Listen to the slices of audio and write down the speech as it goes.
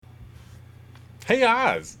Hey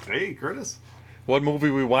Oz, Hey, Curtis. what movie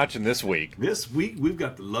we watching this week? This week we've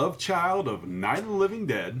got the love child of Night of the Living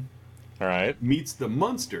Dead All right. meets the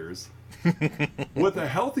Munsters with a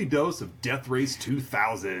healthy dose of Death Race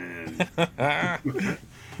 2000.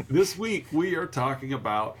 This week we are talking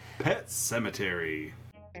about Pet Sematary.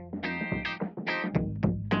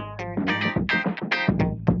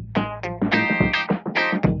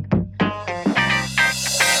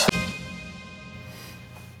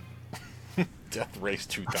 Death Race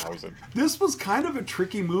 2000. This was kind of a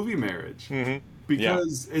tricky movie marriage Yeah.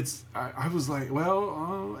 because I was like,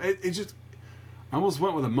 well, it just. I almost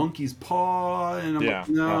went with a monkey's paw, and I'm Yeah. like,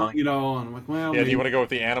 no, Uh-huh. and I'm like, well, Yeah, do you maybe. want to go with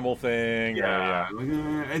the animal thing? Or, Yeah, yeah.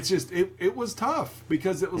 like, it's just it was tough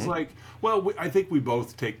because it was Mhm. like, well, I think we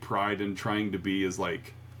both take pride in trying to be as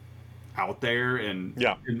like out there and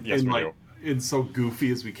Yeah. and, Yes, and we like do. and so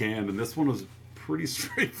goofy as we can, and this one was pretty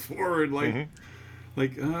straightforward, Hmm.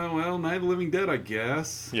 like well, Night of the Living Dead, I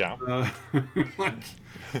guess, Yeah. like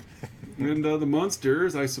and the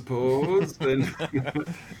monsters, I suppose, and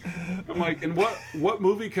I'm like, and what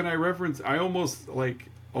movie can I reference? I almost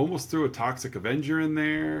threw a Toxic Avenger in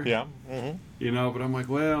there. Yeah. Hmm. But I'm like,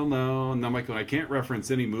 well, no. And I'm like, well, I can't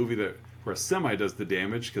reference any movie that where a semi does the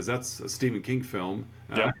damage because that's a Stephen King film.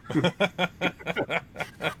 Yep.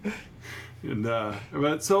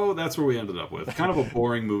 But so that's where we ended up with kind of a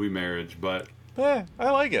boring movie marriage, but I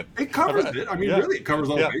like it. it covers Uh, it. I mean, Yeah. really, it covers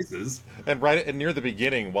all Yeah. bases. And near the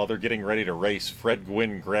beginning, while they're getting ready to race, Fred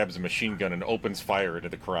Gwynn grabs a machine gun and opens fire into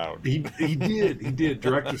the crowd. He did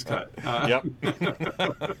director's cut. Yep.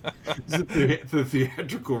 The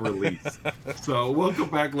theatrical release. So, welcome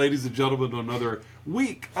back, ladies and gentlemen, to another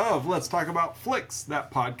week of Let's Talk About Flicks,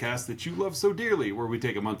 that podcast that you love so dearly, where we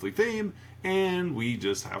take a monthly theme and we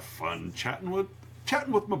just have fun chatting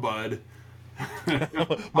with my bud.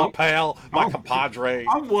 My pal, my I'm, compadre.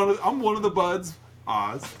 I'm one of the buds,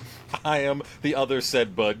 Oz. I am the other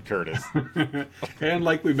said Bud Curtis. And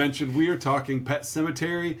like we mentioned, we are talking Pet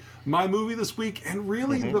Sematary, my movie this week, and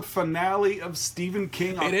really Hmm. the finale of Stephen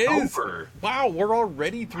King It is. October. Wow, we're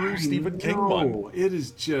already through Stephen King month. No, it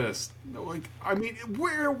is just like, I mean,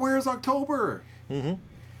 where's October? Hmm.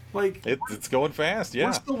 Like It's going fast, we're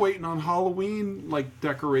yeah. still waiting on Halloween like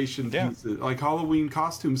decoration Yeah. pieces, like Halloween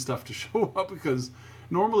costume stuff to show up because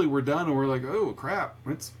normally we're done and we're like, oh crap,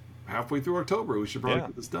 it's halfway through October. We should probably Yeah.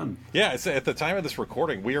 get this done. Yeah, it's at the time of this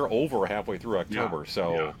recording, we are over halfway through Yeah, October. yeah.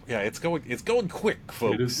 So, yeah, it's going quick, It is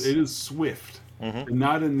folks. it is swift, Hmm. and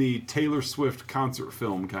not in the Taylor Swift concert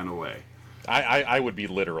film kind of way. I would be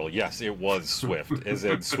literal. Yes, it was Swift, as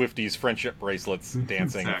in Swifties, friendship bracelets,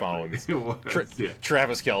 dancing Exactly. phones. It was. Yeah.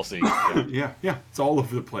 Travis Kelsey. Yeah. Yeah. It's all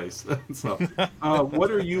over the place. So, what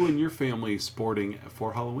are you and your family sporting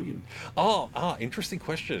for Halloween? Interesting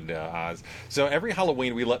question, Oz. So every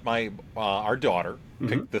Halloween, we let our daughter Hmm.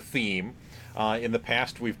 pick the theme. In the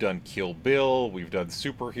past, we've done Kill Bill, we've done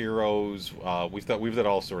superheroes, we've done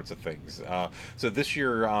all sorts of things. So this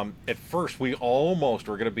year, at first, we almost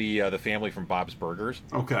were going to be the family from Bob's Burgers,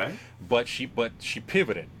 Okay. but she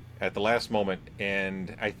pivoted at the last moment,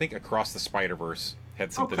 and I think Across the Spider Verse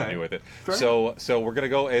had something to Okay. do with it. Fair. So we're gonna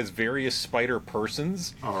go as various spider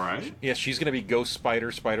persons. All right. Yeah, she's gonna be Ghost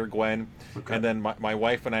Spider, Spider Gwen, Okay. and then my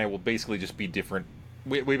wife and I will basically just be different.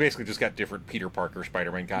 We basically just got different Peter Parker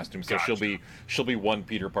Spider-Man costumes. So she'll Gotcha. be she'll be one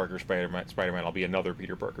Peter Parker Spider-Man. Spider-Man. I'll be another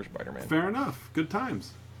Peter Parker Spider-Man. Fair enough. Good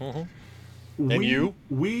times. Hmm. And We you?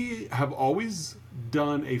 we have always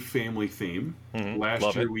done a family theme. Hmm. Last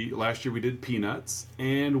Love year it. we did Peanuts,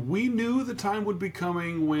 and we knew the time would be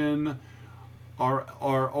coming when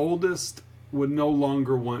our oldest would no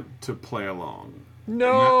longer want to play along, and that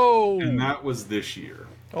and No. that was this year.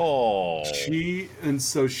 Oh.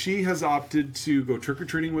 So she has opted to go trick or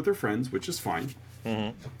treating with her friends, which is fine, Hmm.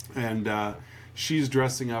 and she's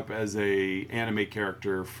dressing up as a anime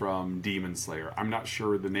character from Demon Slayer. I'm not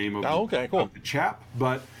sure the name Oh, okay, cool. of the chap,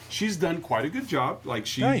 but she's done quite a good job. Like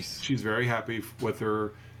Nice. she's very happy with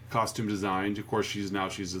her costume design. Of course, she's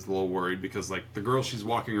just a little worried because like the girls she's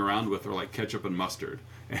walking around with are like ketchup and mustard.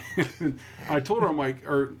 And I told her, I'm like,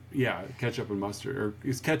 or yeah, ketchup and mustard, or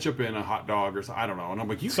is ketchup in a hot dog or something? I don't know. And I'm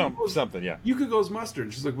like, Something. Yeah. you could go as mustard.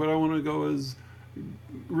 And she's like, but I want to go as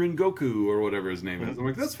Ringoku or whatever his name is. I'm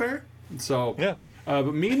like, that's fair. So, Yeah.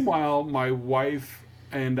 but meanwhile, my wife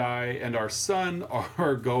and I and our son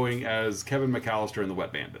are going as Kevin McAllister and the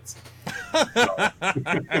Wet Bandits.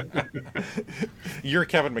 You're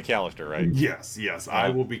Kevin McAllister, right? Yes, I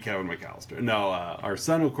will be Kevin McAllister. No, our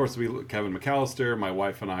son, of course, will be Kevin McAllister. My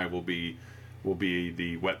wife and I will be will be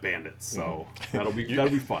the Wet Bandits. So that'll be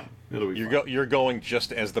fun. It'll be fun. You're going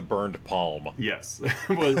just as the burned palm. Yes.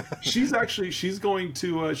 Well, she's going to she's gonna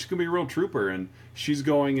be a real trooper, and she's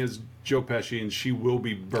going as Joe Pesci, and she will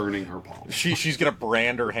be burning her palm. She's gonna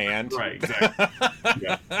brand her hand. Right. Exactly.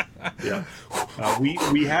 Yeah. Yeah.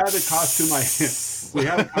 We had a costume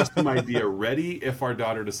idea ready. If our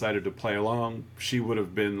daughter decided to play along, she would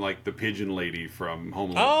have been like the pigeon lady from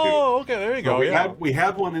Home Alone. Oh, okay, there you go. We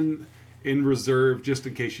had one in reserve just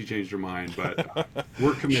in case she changed her mind, but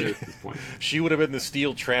we're committed at this point. She would have been the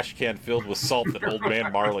steel trash can filled with salt that old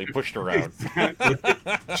man Marley pushed around. Exactly.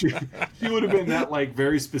 She would have been that like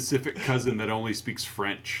very specific cousin that only speaks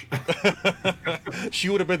French. She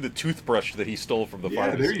would have been the toothbrush that he stole from the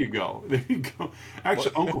pharmacy. There you go. There you go.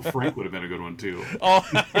 Actually, Uncle Frank would have been a good one too. Oh,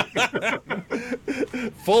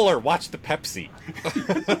 Fuller, watch the Pepsi.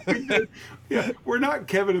 Yeah, we're not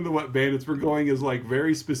Kevin and the Wet Bandits. We're going as like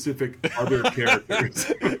very specific other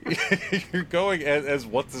characters. You're going as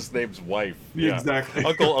what's his name's wife. Yeah. Exactly.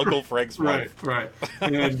 Uncle Frank's wife. Right.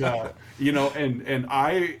 And and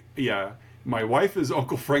I my wife is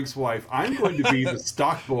Uncle Frank's wife. I'm going to be the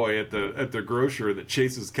stock boy at the grocer that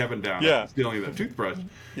chases Kevin down stealing that toothbrush.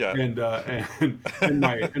 Yeah. And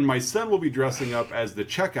my son will be dressing up as the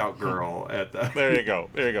checkout girl at the. There you go.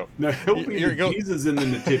 Now he'll be Jesus in the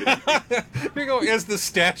nativity. Here you go as the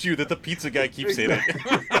statue that the pizza guy keeps hitting.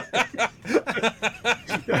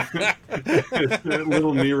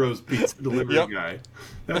 Little Nero's pizza delivery guy.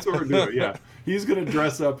 That's what we're doing. Yeah, he's gonna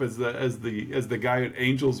dress up as the guy at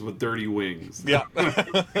Angels with Dirty Wings. Yeah.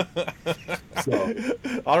 So,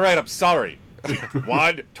 all right, I'm sorry.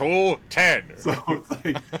 1, 2, 10. So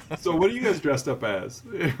what are you guys dressed up as?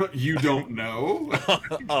 You don't know?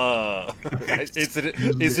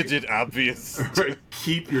 Isn't it obvious?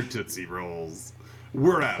 Keep your Tootsie Rolls.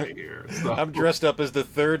 We're out of here. So. I'm dressed up as the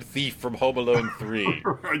third thief from Home Alone 3.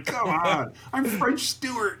 Come on. I'm French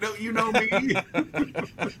Stewart. Don't you know me?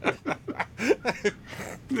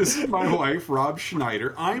 This is my wife, Rob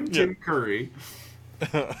Schneider. I'm Tim Curry.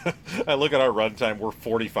 I look at our runtime. We're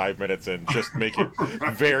 45 minutes in, just making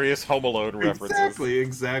various Home Alone references.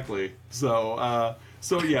 Exactly. So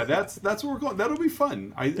yeah, that's where we're going. That'll be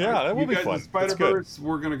fun. That will be fun. Spider-Verse,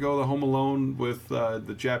 we're gonna go the Home Alone with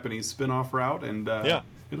the Japanese spin-off route, and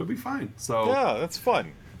it'll be fine. So yeah, that's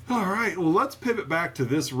fun. All right, well, let's pivot back to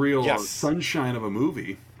this real sunshine of a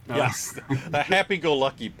movie. Yes, the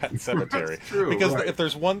happy-go-lucky Pet Cemetery. That's true, because if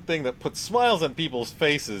there's one thing that puts smiles on people's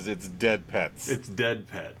faces, it's dead pets. It's dead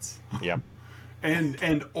pets. Yep.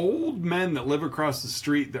 And old men that live across the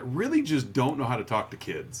street that really just don't know how to talk to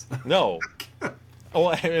kids. No. Oh,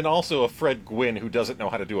 and also a Fred Gwynn who doesn't know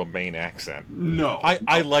how to do a Maine accent. No.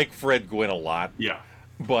 I like Fred Gwynn a lot. Yeah.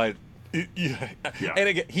 But... And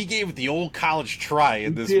again, he gave it the old college try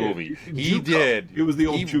in this movie. He did. It was the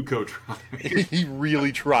old JUCO try. He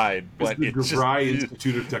really tried, but it's the DeVry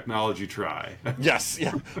Institute of Technology try. Yes,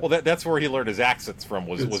 yeah. Well, that's where he learned his accents from.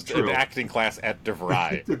 Was an acting class at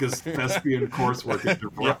DeVry. He took his thespian coursework at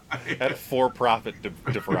DeVry. At for-profit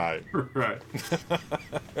DeVry. Right.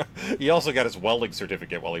 He also got his welding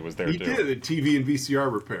certificate while he was there too. He did a TV and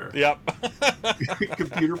VCR repair. Yep.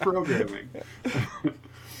 Computer programming.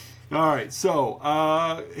 All right,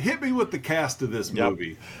 so hit me with the cast of this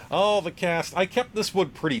movie. Oh, the cast. I kept this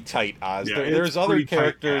one pretty tight, Oz. Yeah, there's other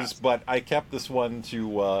characters, but I kept this one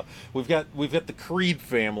to... we've got the Creed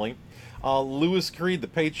family. Lewis Creed, the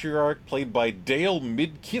patriarch, played by Dale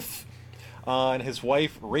Midkiff, and his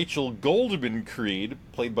wife, Rachel Goldman Creed,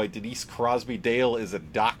 played by Denise Crosby. Dale is a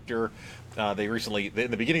doctor. They recently, in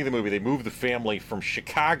the beginning of the movie, they moved the family from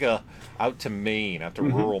Chicago out to Maine, out to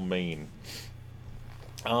rural Maine.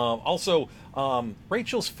 Also,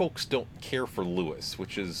 Rachel's folks don't care for Lewis,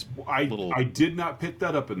 which is I did not pick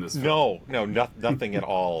that up in this film. No, nothing at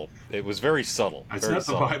all. It was very subtle. That's not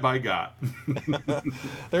the vibe I got.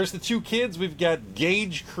 There's the two kids. We've got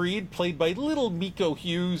Gage Creed, played by little Miko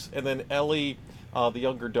Hughes, and then Ellie, the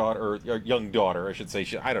younger daughter, or young daughter, I should say.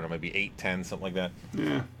 I don't know, maybe 8, 10, something like that.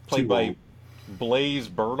 Yeah. Played by Blaze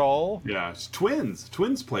Bernal. Yeah, it's twins.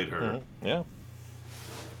 Twins played her. Mm-hmm. Yeah.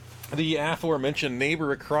 The aforementioned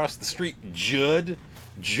neighbor across the street, Judd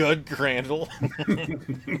Crandall,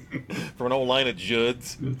 from an old line of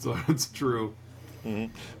Judds. It's true.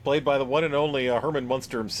 Mm-hmm. Played by the one and only Herman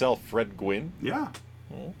Munster himself, Fred Gwynn. Yeah.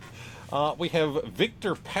 Mm-hmm. We have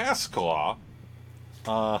Victor Pascaw,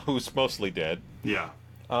 who's mostly dead. Yeah.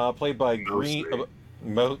 Played by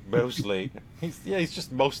mostly. He's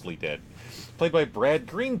just mostly dead. Played by Brad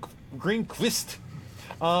Greenquist.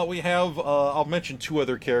 We have, I'll mention two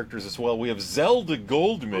other characters as well. We have Zelda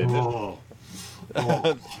Goldman.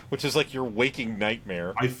 Oh, which is like your waking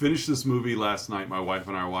nightmare. I finished this movie last night. My wife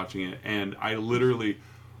and I were watching it, and I had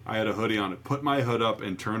a hoodie on it, put my hood up,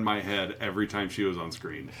 and turned my head every time she was on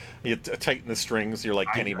screen. You tighten the strings. You're like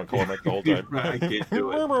Kenny I, McCormick the whole time. I can't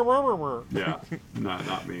do it. Yeah,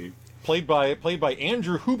 not me. Played by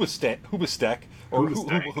Andrew Hoobastank or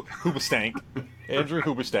Hoobastank, Andrew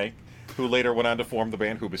Hoobastank, who later went on to form the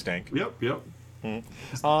band Hoobastank. Yep.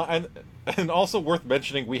 And also worth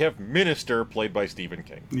mentioning, we have Minister played by Stephen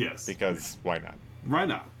King. Yes. Because why not? Why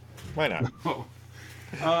not? Why not? Oh.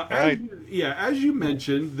 Right. As you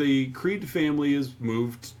mentioned, the Creed family has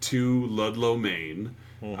moved to Ludlow, Maine,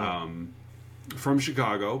 from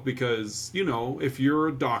Chicago because, if you're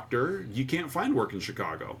a doctor, you can't find work in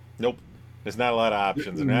Chicago. Nope. There's not a lot of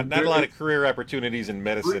options, and not a lot of career opportunities in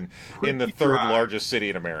medicine in the third largest city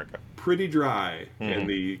in America. Pretty dry in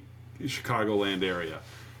the Chicagoland area.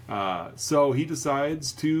 So he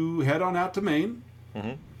decides to head on out to Maine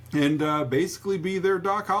and basically be their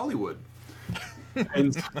Doc Hollywood.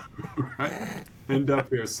 And right, end up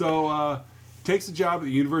here. So takes a job at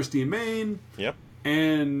the University of Maine. Yep.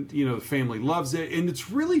 And the family loves it, and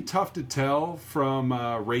it's really tough to tell from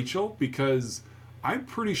Rachel because I'm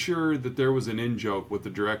pretty sure that there was an in-joke with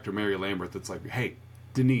the director Mary Lambert that's like, "Hey,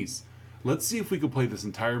 Denise, let's see if we could play this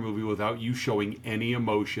entire movie without you showing any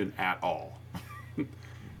emotion at all."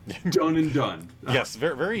 Done and done. Yes,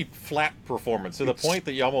 very, very flat performance to the point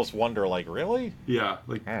that you almost wonder, like, really? Yeah,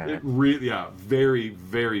 very,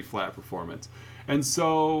 very flat performance. And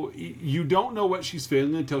so you don't know what she's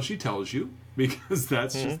feeling until she tells you, because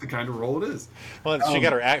that's just the kind of role it is. Well, she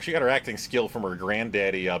got her acting skill from her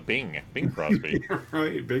granddaddy, Bing Crosby.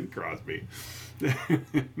 Right, Bing Crosby.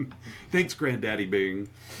 Thanks, Granddaddy Bing.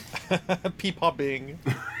 Peepaw Bing.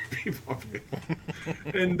 Peepaw Bing.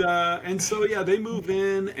 And so they move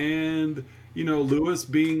in, and Lewis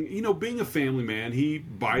being a family man, he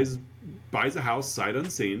buys a house sight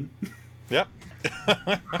unseen. Yep.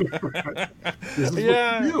 This is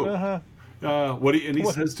what you do. And he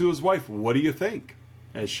says to his wife, "What do you think?"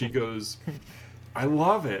 As she goes, "I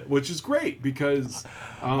love it," which is great because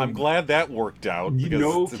I'm glad that worked out.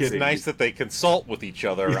 Because it's nice that they consult with each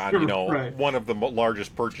other on right. one of the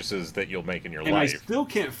largest purchases that you'll make in your life. I still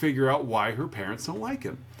can't figure out why her parents don't like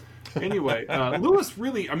him. Anyway, Lewis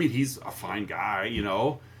really, he's a fine guy,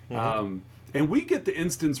 and we get the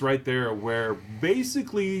instance right there where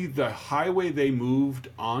basically the highway they moved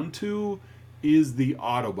onto is the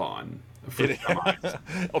Autobahn. For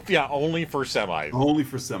semis. Yeah, only for semis. Only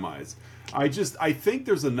for semis. I think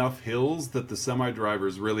there's enough hills that the semi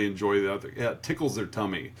drivers really enjoy that. It tickles their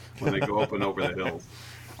tummy when they go up and over the hills.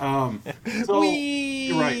 So we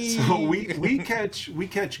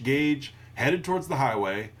catch Gage headed towards the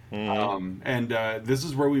highway. And this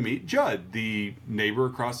is where we meet Judd, the neighbor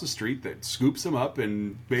across the street that scoops him up,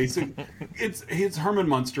 and basically it's Herman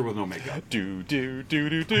Munster with no makeup. Do.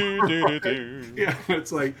 Yeah,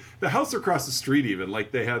 it's like the house across the street, even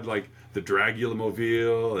like they had like the Dragula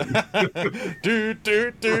mobile. And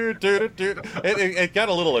It got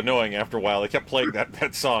a little annoying after a while. They kept playing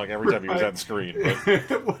that song every time he was on screen.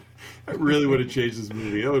 But... I really would have changed this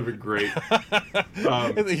movie. That would have been great.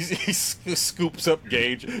 He scoops up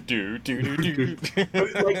Gage. Do.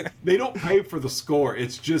 Like, they don't pay for the score.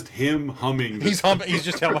 It's just him humming. He's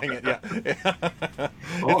just humming it. Yeah.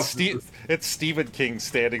 It's Stephen King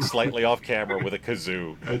standing slightly off camera with a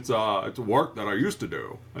kazoo. It's work that I used to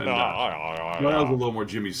do. And, that was a little more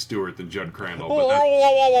Jimmy Stewart than Judd Crandall.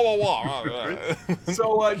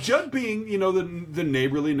 So Judd, being the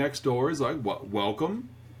neighborly next door, is like, welcome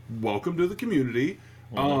to the community.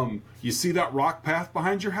 You see that rock path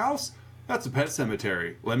behind your house? That's a pet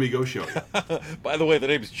cemetery. Let me go show you. By the way, the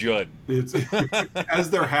name's Judd. It's as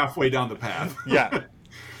they're halfway down the path. Yeah.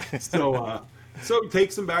 So he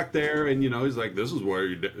takes him back there, and he's like, "This is where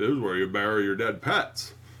you bury your dead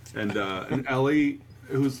pets." And Ellie,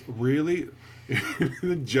 who's really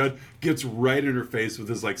Judd gets right in her face with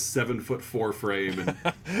his like 7'4" frame, and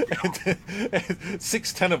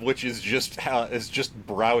 6'10" of which is just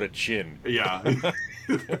brow to chin. Yeah.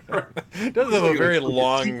 Doesn't have a very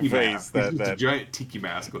long face. That a giant tiki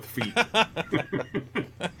mask with feet.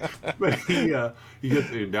 But he gets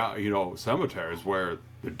down. Cemeteries where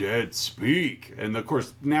the dead speak, and of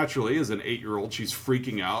course, naturally, as an 8-year-old, she's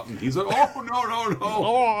freaking out, and he's like, "Oh no!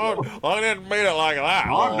 Oh, I didn't mean it like that.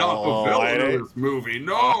 I'm not the villain of this movie.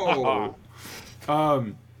 No."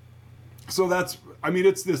 So that's, I mean,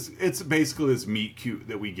 it's basically this meet cute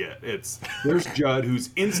that we get. There's Judd, who's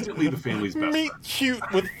instantly the family's best Meet friend.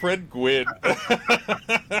 cute with Fred Gwynn.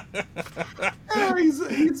 Yeah, he's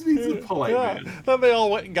a polite Yeah. man. Then they all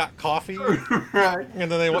went and got coffee, Right. and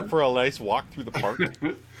then they went for a nice walk through the park.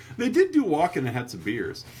 They did do walking and had some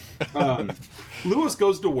beers. Lewis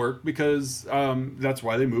goes to work because that's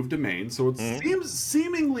why they moved to Maine. So it seems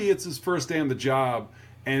seemingly it's his first day on the job,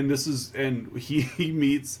 and he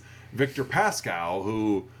meets Victor Pascal,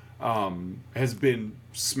 who has been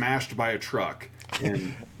smashed by a truck. And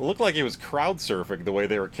It looked like he was crowd surfing the way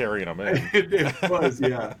they were carrying him in. it was,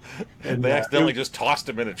 yeah. And They accidentally just tossed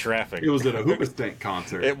him into traffic. it was at a Hoobastank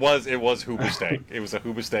concert. It was Hoobastank. It was a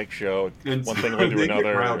Hoobastank show. And One so thing led to they get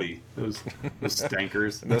another. rowdy. Those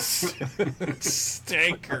stankers. The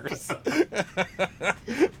Stankers.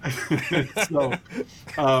 So,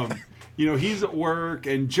 he's at work,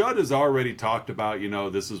 and Judd has already talked about,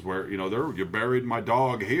 this is where, you buried my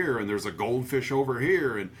dog here, and there's a goldfish over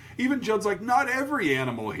here. And even Judd's like, not every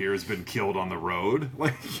animal here has been killed on the road.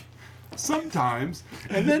 Like, sometimes.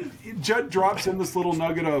 And then Judd drops in this little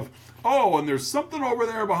nugget of, oh, and there's something over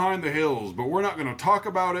there behind the hills, but we're not going to talk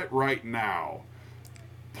about it right now.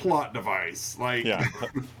 Plot device. Like, Yeah.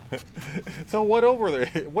 So what's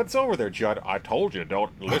over there, Judd? I told you,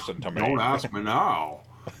 don't listen to me. don't ask me now.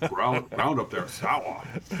 Round up there sour.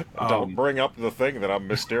 Don't bring up the thing that I'm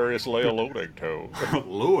mysteriously alluding to.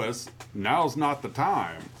 Lewis, now's not the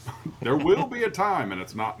time. There will be a time, and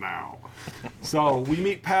it's not now. So we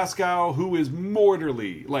meet Pascal, who is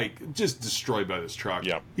mortally, like, just destroyed by this truck.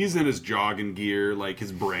 Yep. He's in his jogging gear, like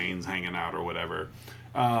his brain's hanging out or whatever.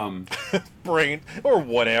 Brain or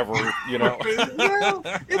whatever, Well,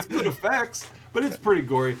 it's good effects, but it's pretty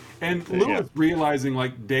gory. And Lewis realizing,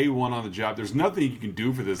 like, day one on the job, there's nothing you can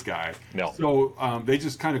do for this guy. No. So they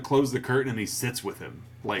just kind of close the curtain, and he sits with him,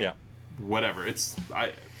 like, Yeah. whatever.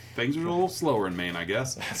 Things are a little slower in Maine, I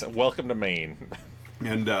guess. So, welcome to Maine.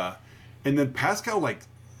 And then Pascal, like,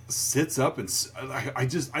 sits up, and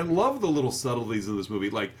I love the little subtleties in this movie,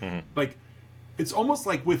 like it's almost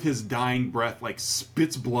like with his dying breath, like,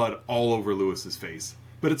 spits blood all over Lewis's face.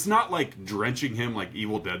 But it's not like drenching him like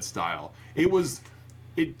Evil Dead style. It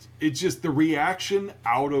just, the reaction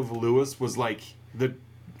out of Lewis was like Dale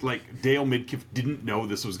Midkiff didn't know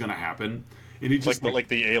this was going to happen. And he just like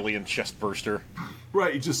the alien chest burster.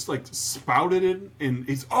 right, he just like spouted it, and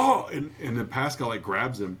he's and then Pascal like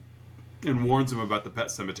grabs him and warns him about the pet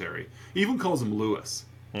cemetery. He even calls him Lewis.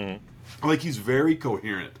 Like, he's very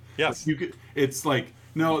coherent. Yes. Like, it's like,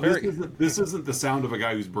 no, Very- this isn't the sound of a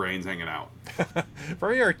guy whose brain's hanging out.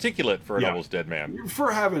 Very articulate for an Yeah. almost dead man.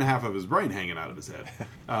 For having half of his brain hanging out of his head.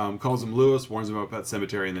 Calls him Lewis, warns him about Pet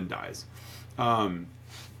Cemetery, and then dies.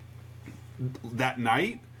 That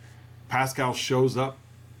night, Pascal shows up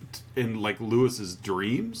in, like, Lewis's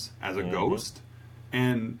dreams as a ghost,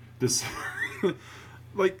 and this,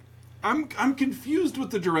 like, I'm confused with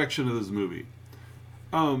the direction of this movie,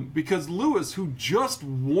 because Lewis, who just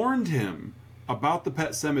warned him about the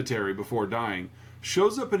pet cemetery before dying,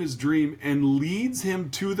 shows up in his dream and leads him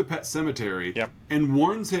to the pet cemetery. Yep. And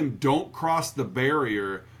warns him, don't cross the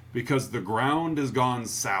barrier because the ground has gone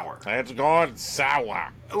sour. It's gone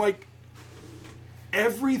sour. Like,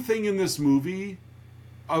 everything in this movie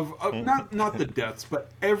of not the deaths,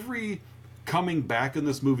 but every coming back in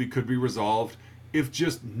this movie could be resolved if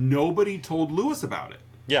just nobody told Lewis about it.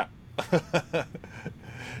 Yeah.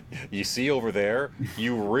 You see over there,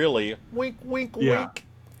 you really wink, wink, Yeah. wink.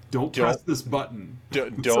 Don't press this button.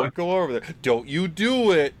 Don't go over there. Don't you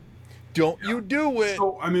do it. Don't you do it.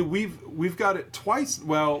 So, I mean, we've got it twice.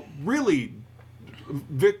 Well, really,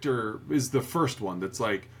 Victor is the first one that's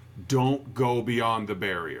like, don't go beyond the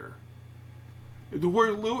barrier.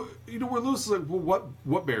 Where Lewis is like, well,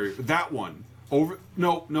 what barrier? That one. Over,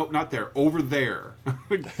 no, not there. Over there.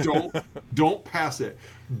 don't pass it.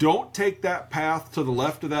 Don't take that path to the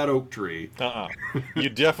left of that oak tree. You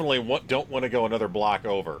definitely don't want to go another block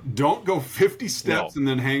over. Don't go 50 steps No. and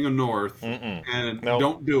then hang a north. And Nope.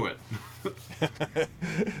 don't do it.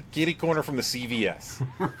 Kitty corner from the CVS.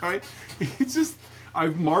 Right? It's just,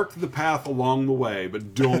 I've marked the path along the way,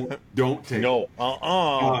 but don't take No.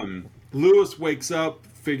 it. Lewis wakes up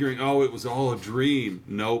figuring, oh, it was all a dream.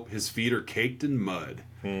 Nope, his feet are caked in mud,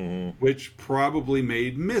 which probably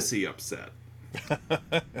made Missy upset.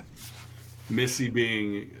 Missy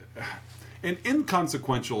being an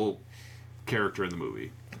inconsequential character in the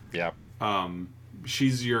movie. Yeah.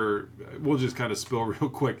 She's we'll just kind of spill real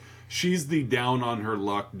quick. She's the down on her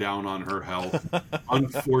luck, down on her health,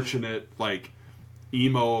 unfortunate, like,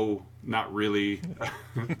 emo, not really.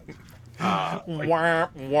 Like Wah,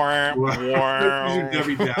 wah, these are wah.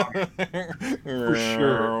 Debbie Downer for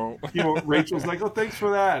sure. You know, Rachel's like, "Oh, thanks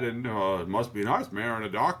for that," and it must be nice marrying a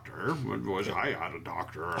doctor. Wish I had a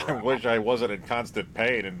doctor I around. wish I wasn't in constant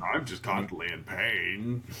pain I'm just constantly in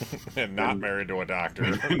pain and not and married to a doctor.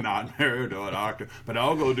 not married to a doctor. But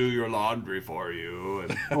I'll go do your laundry for you.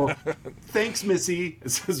 And oh, thanks, Missy.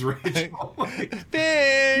 It says Rachel. Like,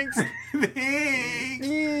 Thanks. thanks.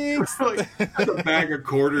 Thanks. Like has a bag of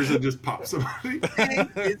quarters and just pop somebody.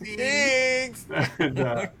 Thanks, Missy. Thanks.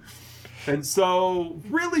 And and so,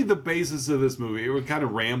 really, the basis of this movie, we're kind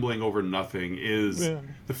of rambling over nothing, is Yeah.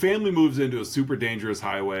 the family moves into a super dangerous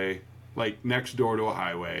highway, like next door to a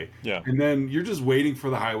highway. Yeah. And then you're just waiting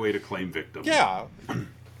for the highway to claim victims. Yeah.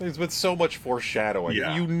 There's been so much foreshadowing.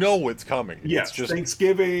 Yeah. You know it's coming. Yes, It's just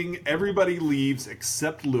Thanksgiving, everybody leaves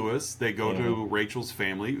except Lewis. They go to Rachel's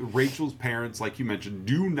family. Rachel's parents, like you mentioned,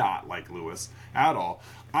 do not like Lewis at all.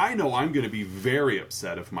 I know I'm going to be very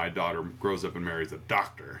upset if my daughter grows up and marries a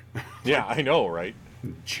doctor. yeah, I know, right?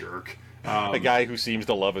 Jerk. A guy who seems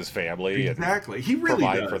to love his family. Exactly. He really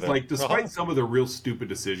provide does. for them. Like, despite Uh-huh. some of the real stupid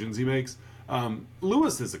decisions he makes,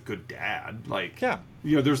 Lewis is a good dad. Like, Yeah.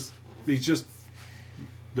 you know, he just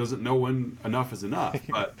doesn't know when enough is enough.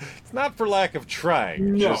 But It's not for lack of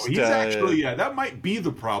trying. no, Just, he's actually, yeah, that might be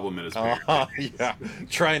the problem in his parenting. yeah,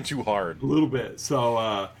 trying too hard. A little bit.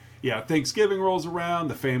 So, yeah, Thanksgiving rolls around.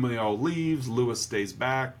 The family all leaves. Lewis stays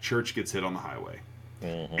back. Church gets hit on the highway.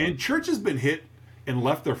 And Church has been hit and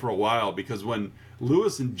left there for a while because when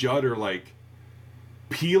Lewis and Judd are like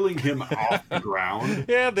peeling him off the ground.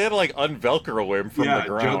 Yeah, they had to like unvelcro him from the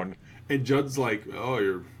ground. And Judd's like,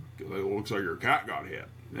 "Oh, it looks like your cat got hit."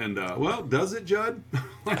 And well, does it, Judd?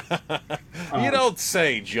 You don't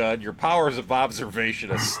say, Judd. Your powers of observation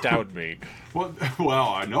astound me. Well,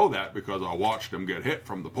 I know that because I watched him get hit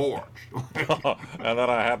from the porch. And then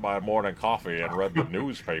I had my morning coffee and read the I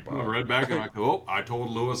newspaper. read back and I go, "Oh, I told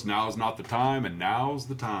Lewis now's not the time, and now's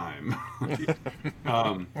the time."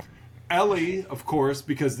 Ellie, of course,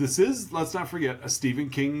 because this is, let's not forget, a Stephen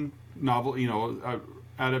King novel, you know,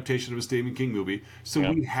 adaptation of a Stephen King movie. So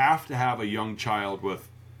Yep. we have to have a young child with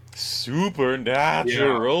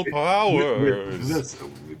Supernatural powers.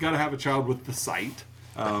 we got to have a child with the sight.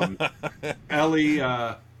 Ellie,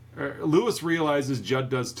 Lewis realizes Judd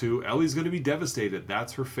does too. Ellie's going to be devastated.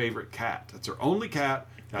 That's her favorite cat. That's her only cat.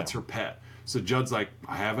 That's her pet. So Judd's like,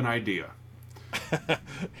 I have an idea.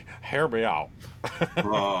 Hear me out.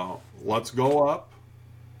 Let's go up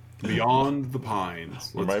beyond the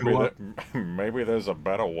pines. Let's Maybe go up. maybe there's a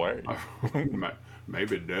better way.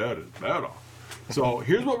 Maybe Dad is better. So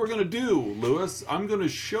here's what we're gonna do, Lewis. I'm gonna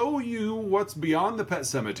show you what's beyond the pet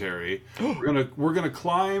cemetery. We're gonna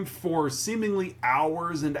climb for seemingly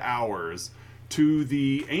hours and hours to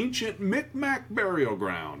the ancient Micmac burial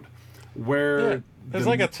ground, where Yeah. There's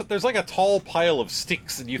like a tall pile of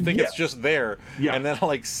sticks, and you think it's just there, Yeah. and then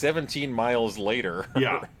like 17 miles later.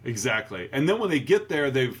 yeah, exactly. And then when they get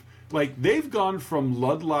there, they've gone from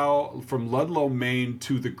Ludlow, Maine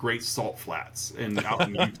to the Great Salt Flats out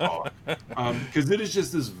in Utah, because it is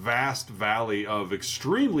just this vast valley of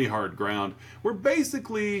extremely hard ground where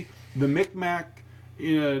basically the Micmac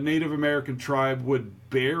Native American tribe would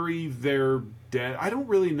bury their dead. I don't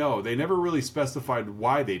really know. They never really specified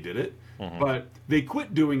why they did it, but they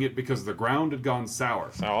quit doing it because the ground had gone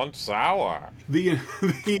sour. Sounds sour. The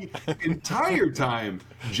entire time,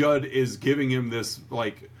 Judd is giving him this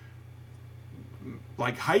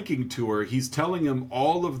like hiking tour. He's telling him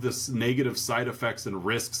all of this negative side effects and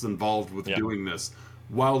risks involved with doing this,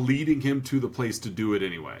 while leading him to the place to do it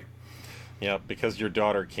anyway. Yeah, because your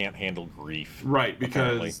daughter can't handle grief. Right, because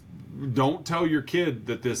apparently. Don't tell your kid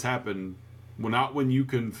that this happened, not when you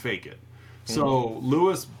can fake it. So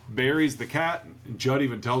Lewis buries the cat. Judd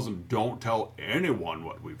even tells him, "Don't tell anyone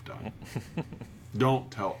what we've done. Don't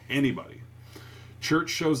tell anybody." Church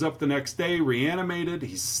shows up the next day, reanimated.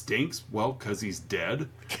 He stinks, well, because he's dead.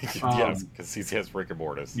 Yes, because he has rigor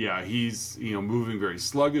mortis. Yeah, he's moving very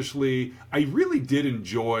sluggishly. I really did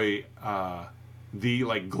enjoy the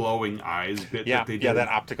like glowing eyes bit Yeah, that they did. yeah,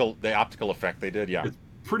 the optical effect they did. Yeah, It's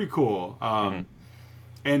pretty cool.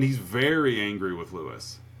 And he's very angry with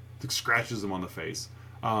Lewis. Scratches him on the face.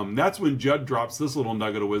 That's when Judd drops this little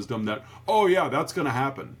nugget of wisdom that, oh yeah, that's going to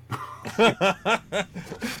happen.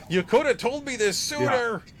 You could have told me this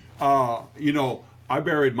sooner. I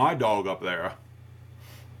buried my dog up there.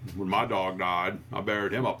 When my dog died, I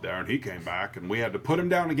buried him up there, and he came back, and we had to put him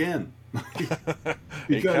down again.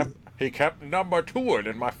 Because He kept number two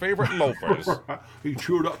in my favorite loafers. he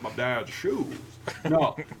chewed up my dad's shoes.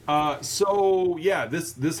 No. So yeah,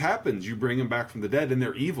 this happens. You bring him back from the dead, and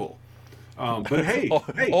they're evil. But hey,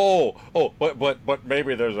 Oh, hey, but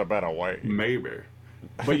maybe there's a better way. maybe.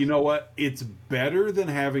 But you know what? It's better than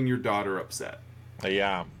having your daughter upset.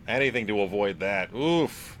 Yeah, anything to avoid that.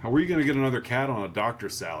 Oof. How are you going to get another cat on a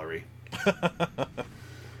doctor's salary?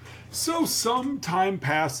 So some time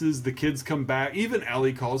passes, the kids come back. Even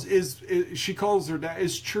Ellie calls. She calls her dad?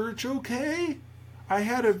 Is Church okay? I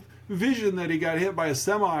had a vision that he got hit by a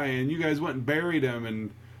semi, and you guys went and buried him.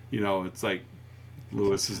 And it's like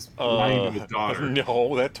Lewis is lying to his daughter.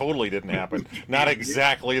 No, that totally didn't happen. Not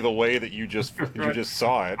exactly the way that you just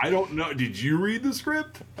saw it. I don't know. Did you read the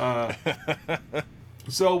script?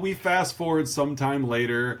 So we fast forward sometime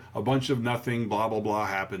later. A bunch of nothing, blah blah blah,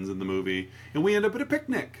 happens in the movie, and we end up at a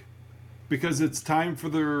picnic because it's time for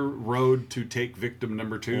the road to take victim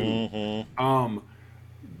number 2. Mm-hmm.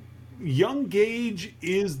 Young Gage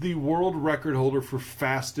is the world record holder for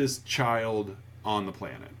fastest child on the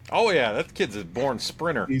planet. Oh yeah, that kid's a born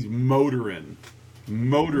sprinter. He's motoring this.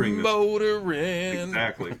 Motoring.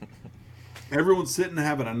 Exactly. Everyone's sitting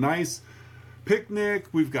having a nice picnic.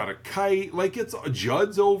 We've got a kite. Like, it's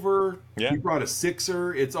Judd's over. Yeah. He brought a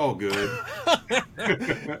sixer. It's all good.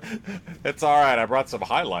 It's all right. I brought some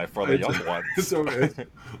High Life for the young ones. So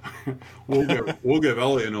we'll give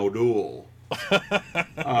Ellie an O'Doul.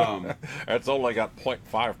 It's only got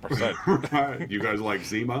 0.5%. You guys like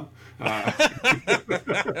Zima?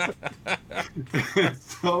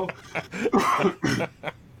 So,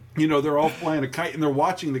 they're all flying a kite and they're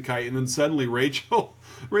watching the kite, and then suddenly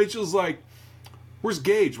Rachel's like, "Where's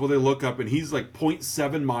Gage?" Well, they look up and he's like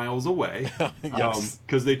 0.7 miles away. Yes.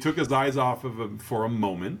 Because they took his eyes off of him for a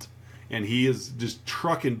moment, and he is just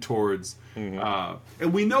trucking towards.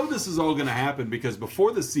 And we know this is all going to happen because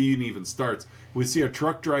before the scene even starts, we see a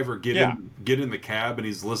truck driver get in the cab, and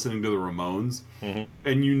he's listening to the Ramones.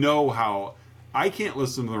 And you know how I can't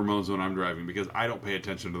listen to the Ramones when I'm driving because I don't pay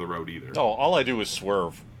attention to the road either. Oh, all I do is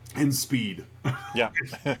swerve. And speed. Yeah.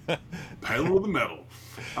 Pedal to the metal.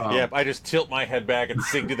 Yeah, I just tilt my head back and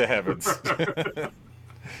sing to the heavens.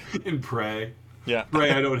 And pray. Yeah.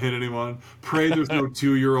 Pray I don't hit anyone. Pray there's no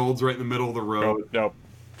 2-year-olds right in the middle of the road. Nope.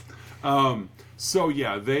 So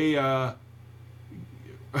yeah, they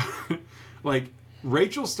like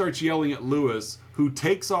Rachel starts yelling at Lewis, who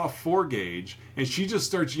takes off for Gage, and she just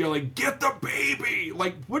starts yelling, "Get the baby!"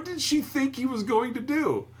 Like, what did she think he was going to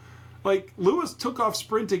do? Like, Lewis took off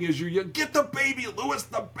sprinting as you yell, "Get the baby, Lewis,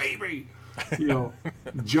 the baby!"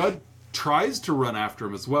 Judd tries to run after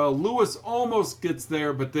him as well. Lewis almost gets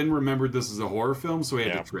there, but then remembered this is a horror film, so he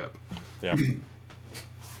had to trip. Yeah.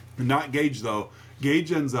 Not Gage, though.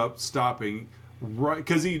 Gage ends up stopping right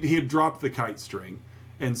because he had dropped the kite string,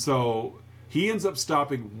 and so he ends up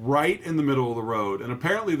stopping right in the middle of the road. And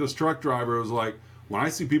apparently, this truck driver was like, "When I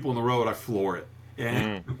see people on the road, I floor it."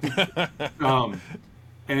 And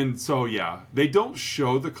and so they don't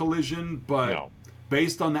show the collision, but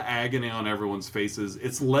based on the agony on everyone's faces,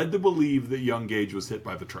 it's led to believe that young Gage was hit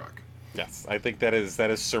by the truck. Yes, I think that is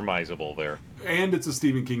surmisable there. And it's a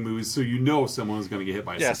Stephen King movie, so someone's going to get hit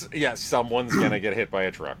by a truck. Yes, someone's going to get hit by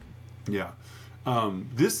a truck. Yeah.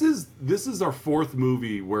 This is our 4th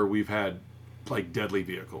movie where we've had like deadly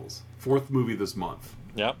vehicles. 4th movie this month.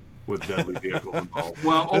 Yep. With deadly vehicles involved.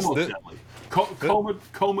 Well, almost deadly.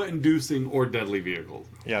 Coma-inducing or deadly vehicles.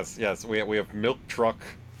 Yes. We have milk truck,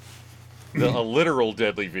 a literal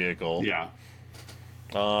deadly vehicle. Yeah.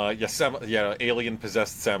 Alien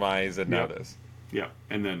possessed semis, and now this. Yeah,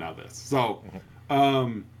 and then now this. So,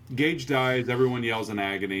 Gage dies. Everyone yells in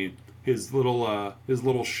agony. His little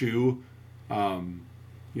shoe,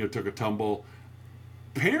 took a tumble.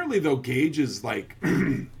 Apparently, though, Gage is like,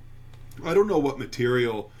 I don't know what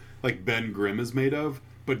material like Ben Grimm is made of,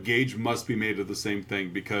 but Gage must be made of the same thing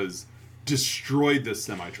because destroyed this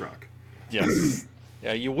semi truck. Yes.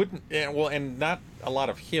 Yeah, you wouldn't. Yeah, well, and not a lot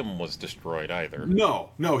of him was destroyed either.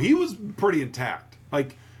 No, he was pretty intact.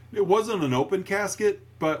 Like, it wasn't an open casket,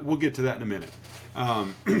 but we'll get to that in a minute.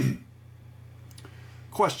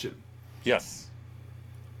 Question. Yes.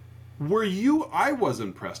 I was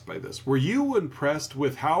impressed by this. Were you impressed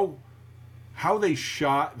with how they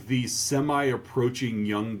shot the semi-approaching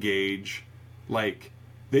young Gage? Like,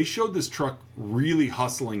 they showed this truck really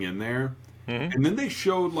hustling in there, and then they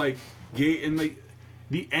showed like Gage, and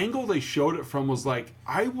the angle they showed it from was like,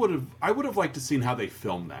 I would have liked to seen how they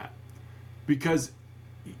filmed that, because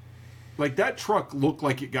like that truck looked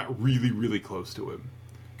like it got really, really close to him,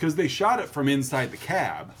 because they shot it from inside the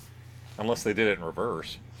cab. Unless they did it in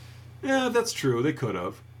reverse. Yeah, that's true. They could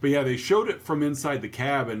have. But yeah, they showed it from inside the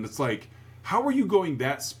cab, and it's like, how are you going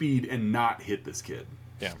that speed and not hit this kid?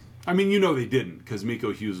 Yeah. I mean, they didn't, because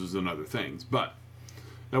Miko Hughes was in other things. But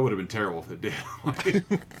That would have been terrible if it did.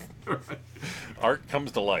 Right. Art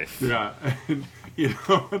comes to life. Yeah, and,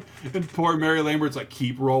 and poor Mary Lambert's like,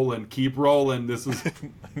 keep rolling, keep rolling. This is,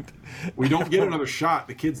 we don't get another shot.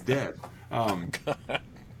 The kid's dead. And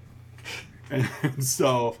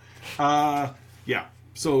so, yeah.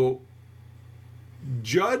 So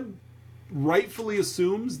Judd rightfully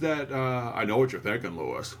assumes that I know what you're thinking,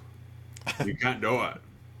 Lewis. You can't do it.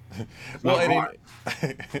 It's Well, not I mean,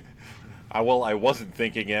 right. I wasn't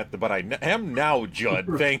thinking it, but I am now, Judd.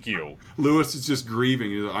 Thank you. Lewis is just grieving.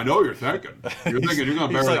 He's like, I know you're thinking. You're thinking you're going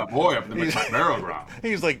to bury like- that boy up in the he's- barrel ground.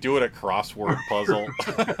 He's like doing a crossword puzzle.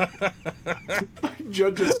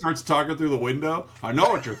 Judd just starts talking through the window. I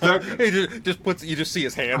know what you're thinking. He just puts. You just see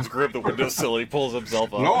his hands grip the windowsill. He pulls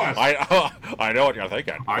himself up. No, I know what you're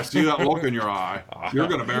thinking. I see that look in your eye. You're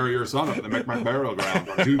going to bury your son up in the Micmac burial ground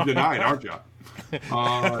on Tuesday night, aren't you?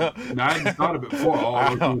 Now, I hadn't thought of it before.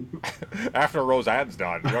 Oh, After Roseanne's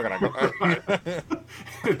done, you're gonna go.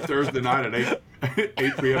 Thursday night at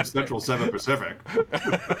 8 p.m. Central, 7 Pacific. I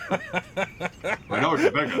know what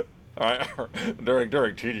you're thinking. During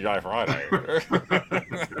TGI Friday.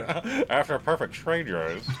 After Perfect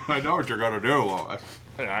Strangers, I know what you're going to do, Lois.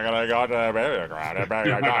 I'm gonna go to the burial ground and bury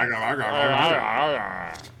your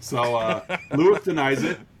dog. So Lewis denies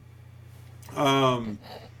it.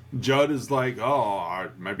 Judd is like, oh,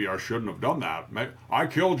 maybe I shouldn't have done that. I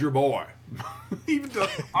killed your boy.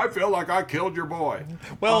 I feel like I killed your boy.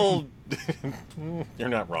 Well, you're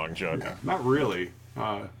not wrong, Judd. Yeah, not really.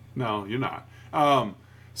 No, you're not.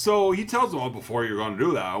 So he tells him, oh, before you're going to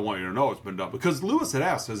do that, I want you to know it's been done. Because Lewis had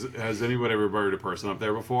asked, has anyone ever buried a person up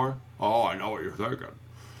there before? Oh, I know what you're thinking.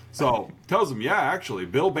 So tells him, yeah, actually,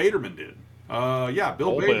 Bill Baderman did. Yeah,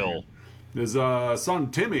 Bill Baderman. Bill. His son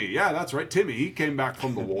Timmy, yeah, that's right, Timmy. He came back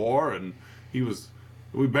from the war, and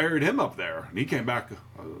we buried him up there, and he came back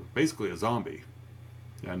basically a zombie.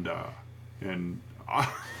 And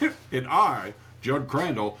I, Judd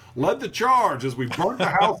Crandall, led the charge as we burnt the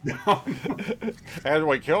house down. And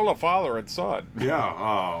we killed a father and son.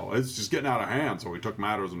 Yeah, it's just getting out of hand, so we took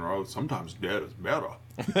matters in our own. Sometimes dead is better.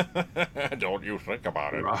 Don't you think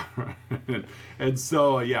about it. And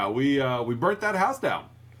so, yeah, we burnt that house down.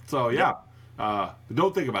 So, yeah,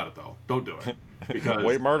 don't think about it, though. Don't do it. Because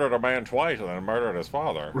We murdered a man twice and then murdered his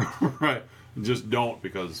father. right. Just don't,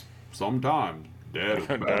 because sometimes dead is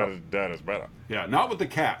better. Dead is better. Yeah, not with the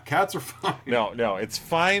cat. Cats are fine. No, it's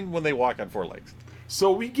fine when they walk on four legs.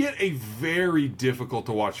 So we get a very difficult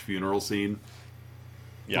to watch funeral scene.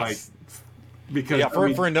 Yes. Because Yeah, I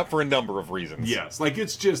mean, for a number of reasons. yes, like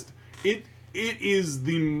it's just it is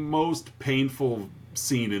the most painful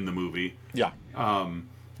scene in the movie. Yeah.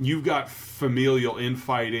 You've got familial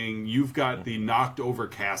infighting. You've got the knocked over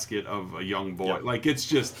casket of a young boy. Yeah. Like it's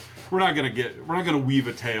just we're not gonna weave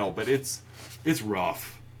a tale, but it's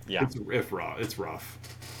rough. Yeah. It's rough.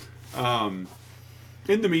 In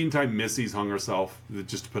the meantime, Missy's hung herself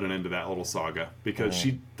just to put an end to that little saga because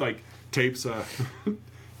she like tapes a.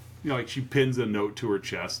 Like she pins a note to her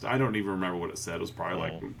chest. I don't even remember what it said. It was probably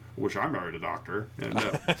like, "Wish I married a doctor." And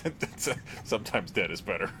Sometimes dead is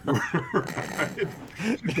better. right?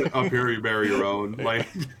 Up here, you bury your own. Like,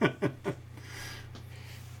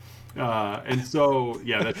 and so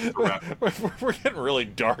yeah, that's just a wrap. We're getting really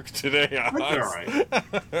dark today. That's all right.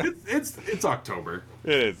 It's October.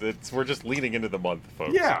 It is. We're just leaning into the month,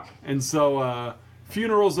 folks. Yeah, and so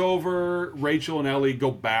funeral's over. Rachel and Ellie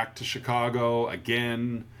go back to Chicago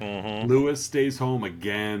again. Lewis stays home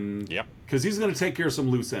again. Yep. Because he's going to take care of some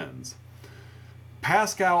loose ends.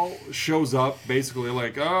 Pascal shows up, basically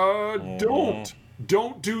like, don't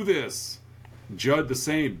do this. Judd the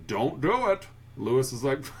same, don't do it. Lewis is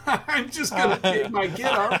like, I'm just going to take my kid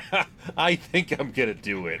up. I think I'm gonna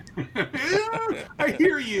do it. Yeah, I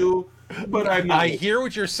hear you, but I'm not. I hear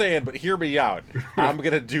what you're saying, but hear me out. I'm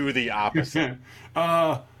gonna do the opposite.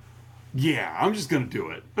 Yeah, I'm just gonna do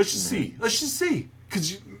it. Let's just see. Let's just see.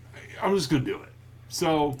 I'm just gonna do it.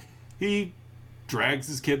 So he drags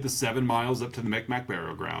his kid the 7 miles up to the Micmac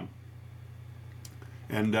burial ground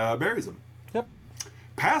and buries him. Yep.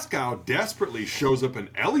 Pascal desperately shows up in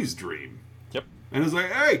Ellie's dream Yep. and is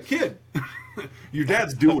like, "Hey, kid, your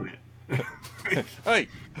dad's doing it." Hey.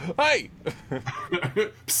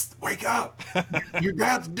 Psst, wake up! Your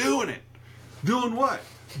dad's doing it. Doing what?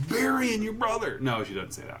 Burying your brother. No, she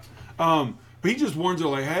doesn't say that. But he just warns her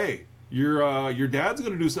like, "Hey, your dad's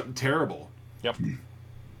going to do something terrible." Yep.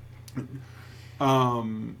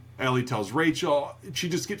 Ellie tells Rachel. She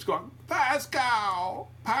just keeps going, Pascal.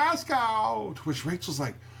 To which Rachel's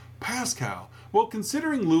like, Pascal. Well,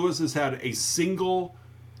 considering Lewis has had a single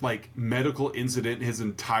like medical incident his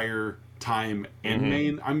entire time in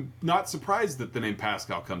Maine, I'm not surprised that the name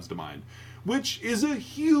Pascal comes to mind, which is a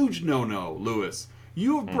huge no-no, Lewis.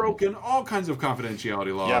 You have broken all kinds of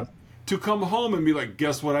confidentiality laws Yep. to come home and be like,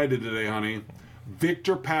 guess what I did today, honey?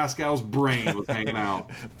 Victor Pascal's brain was hanging out.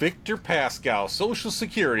 Victor Pascal, social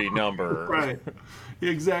security number. Right.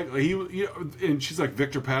 Exactly. And she's like,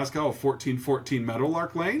 Victor Pascal of 1414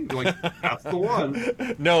 Meadowlark Lane? You're like, that's the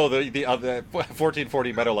one. No, the other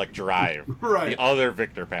 1440 Meadowlark Drive. Right. The other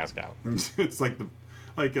Victor Pascal. It's like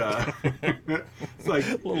it's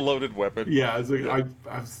like Loaded weapon. yeah, it's like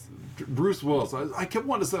I Bruce Willis. I kept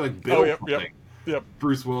wanting to say like Bill. Oh, yep, something. yep.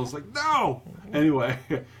 Bruce Willis like no. Anyway,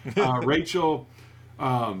 Rachel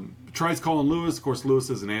tries calling Lewis. Of course, Lewis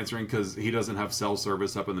isn't answering because he doesn't have cell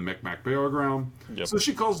service up in the Micmac Burial Ground. Yep. So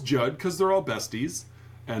she calls Judd because they're all besties.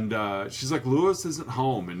 And she's like, Lewis isn't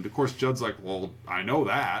home. And of course, Judd's like, well, I know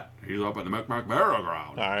that. He's up in the Micmac Burial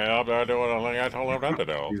Ground. I'm not doing anything I told him not to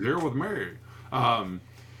do. He's here with me.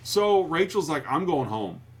 So Rachel's like, I'm going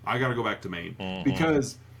home. I got to go back to Maine.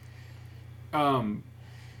 Because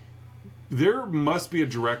there must be a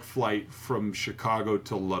direct flight from Chicago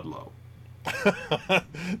to Ludlow.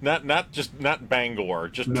 not Bangor,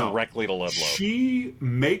 just No. directly to Ludlow. She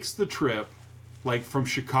makes the trip, like, from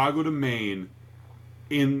Chicago to Maine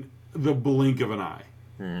in the blink of an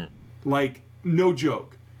eye. Like, no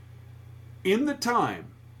joke. In the time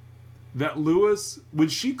that when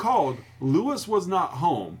she called, Lewis was not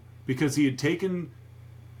home because he had taken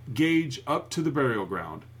Gage up to the burial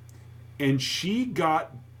ground, and she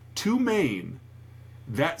got to Maine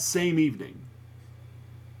that same evening.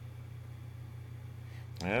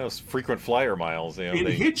 Yeah, those frequent flyer miles. You know, And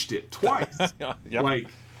hitched it twice. Yep.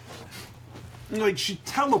 Like she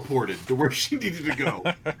teleported to where she needed to go.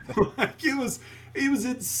 Like it was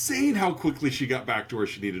insane how quickly she got back to where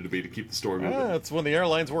she needed to be to keep the story moving. That's when the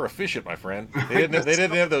airlines were efficient, my friend. They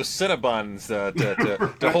didn't have those Cinnabons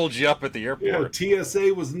to hold you up at the airport. Yeah,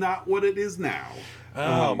 TSA was not what it is now.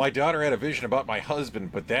 Oh, my daughter had a vision about my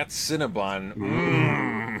husband, but that Cinnabon.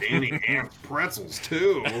 Danny Hamp's pretzels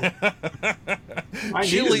too.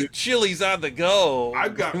 Chili's on the go.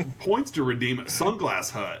 I've got points to redeem at Sunglass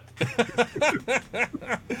Hut.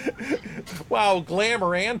 Wow,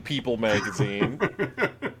 Glamour and People magazine.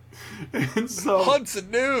 And so Hudson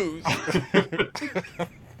News.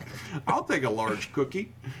 I'll take a large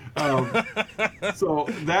cookie. So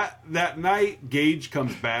that night, Gage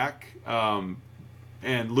comes back,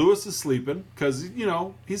 and Lewis is sleeping because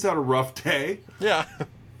he's had a rough day. Yeah.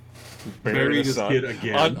 Buried his kid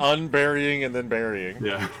again. Unburying and then burying.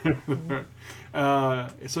 Yeah.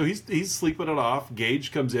 So he's sleeping it off.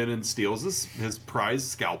 Gage comes in and steals his prized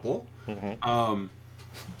scalpel.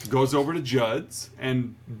 Goes over to Judd's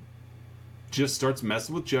and just starts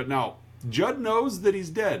messing with Judd. Now, Judd knows that he's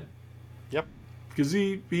dead. Yep. Because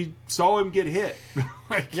he saw him get hit.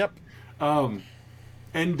 Yep.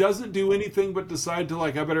 And doesn't do anything but decide to I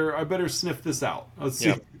better sniff this out. Let's see.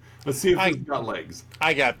 Yep. Let's see if he's got legs.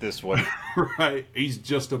 I got this one. Right. He's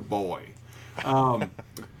just a boy.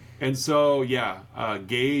 And so,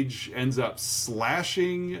 Gage ends up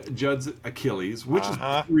slashing Judd's Achilles, which is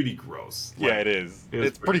pretty gross. Yeah, it is.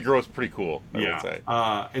 It's pretty gross, pretty cool, I would say.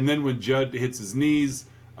 And then when Judd hits his knees,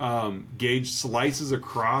 Gage slices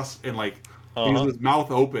across and he has his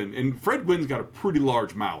mouth open. And Fred Gwynn's got a pretty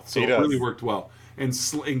large mouth, so it really worked well. And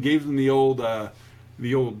gave him the old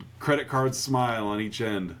credit card smile on each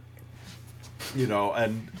end.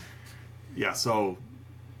 And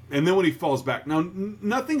then when he falls back, now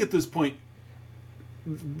nothing at this point,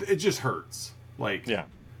 it just hurts. Like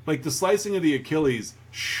the slicing of the Achilles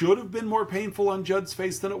should have been more painful on Judd's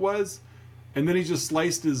face than it was, and then he just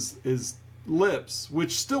sliced his lips,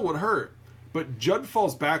 which still would hurt. But Judd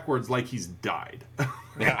falls backwards like he's died.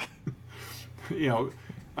 Yeah.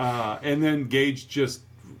 And then Gage just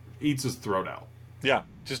eats his throat out. Yeah,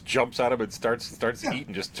 just jumps at him and starts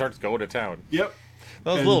eating, just starts going to town. Yep.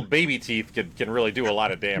 Those little baby teeth can really do a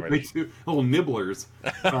lot of damage. They do. Little nibblers.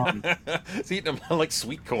 It's eating them like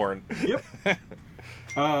sweet corn. Yep.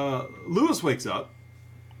 Lewis wakes up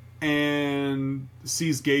and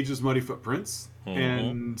sees Gage's muddy footprints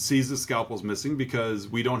and sees the scalpel's missing because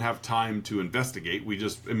we don't have time to investigate. We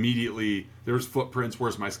just immediately, there's footprints,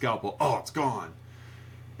 where's my scalpel? Oh, it's gone.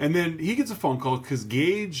 And then he gets a phone call because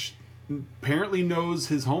Gage apparently knows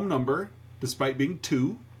his home number, despite being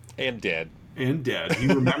 2. And dead. He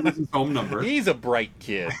remembers his home number. He's a bright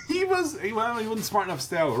kid. He wasn't smart enough to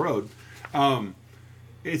stay out of the road. And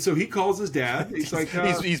so he calls his dad. He's like,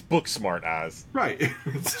 he's book smart, Oz. Right.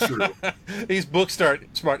 It's true. He's book smart.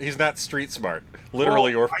 He's not street smart.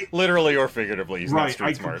 Literally or figuratively, he's not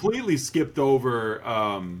street smart. I completely skipped over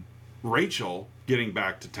Rachel getting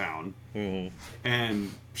back to town, Mm-hmm.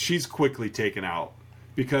 and she's quickly taken out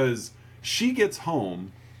because she gets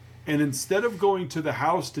home, and instead of going to the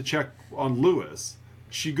house to check on Lewis,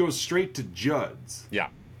 she goes straight to Judd's. Yeah.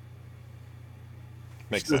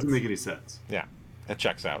 Makes Which doesn't sense. make any sense. Yeah. That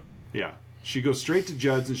checks out. Yeah. She goes straight to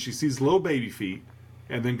Judd's and she sees little baby feet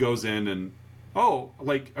and then goes in and, oh,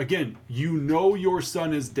 like, again, you know your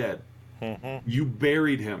son is dead. Mm-hmm. You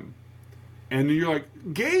buried him. And you're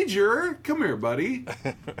like, Gager, come here, buddy.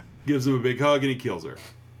 Gives him a big hug and he kills her.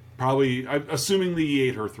 Probably, assumingly he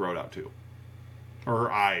ate her throat out too. Or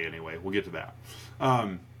her eye, anyway. We'll get to that.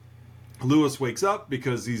 Lewis wakes up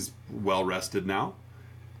because he's well rested now.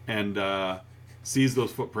 And sees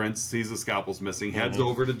those footprints, sees the scalpel's missing, heads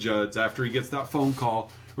over to Judd's after he gets that phone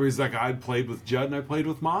call where he's like, I played with Judd and I played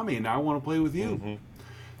with Mommy and now I want to play with you. Mm-hmm.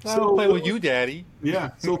 I'll play with you, Daddy. Yeah.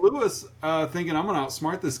 So Lewis, thinking I'm going to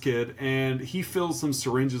outsmart this kid, and he fills some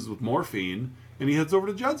syringes with morphine and he heads over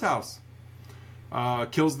to Judd's house.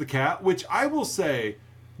 Kills the cat, which I will say,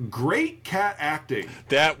 great cat acting.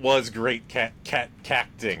 That was great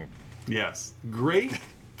cacting. Yes. Great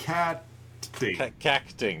cat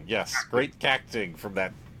Cacting, yes. Great cacting from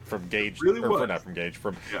Gage. Really or was. Not from Gage,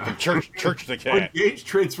 from Yeah. Church the When cat. Gage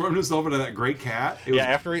transformed himself into that great cat. It was, Yeah,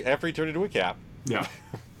 after he turned into a cat. Yeah.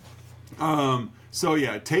 So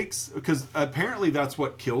yeah, it takes, because apparently that's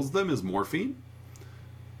what kills them is morphine,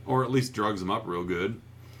 or at least drugs them up real good.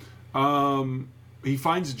 He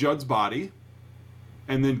finds Judd's body,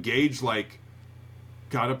 and then Gage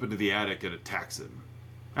got up into the attic and attacks him.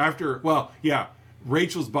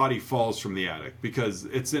 Rachel's body falls from the attic because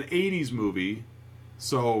it's an 80s movie,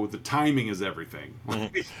 so the timing is everything.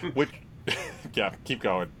 Which, yeah, keep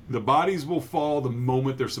going. The bodies will fall the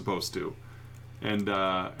moment they're supposed to, and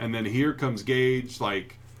then here comes Gage,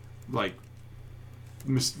 like Rey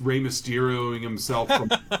Mysterioing himself from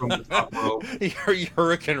the top rope.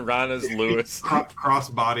 Hurricane Rana's Lewis,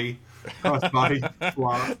 crossbody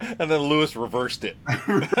flop. and then Lewis reversed it.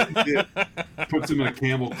 Puts him in a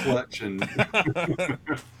camel clutch and.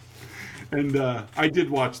 And I did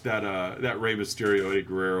watch that Rey Mysterio Eddie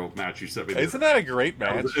Guerrero match you sent me. Isn't that a great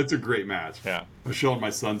match? It's a great match. Yeah. I was showing my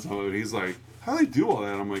son some of it. He's like, "How do they do all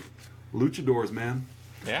that?" I'm like, "Luchadors, man."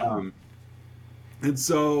 Yeah. And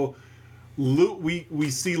so we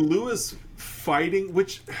see Lewis fighting,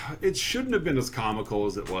 which it shouldn't have been as comical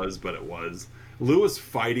as it was, but it was. Lewis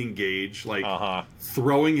fighting Gage,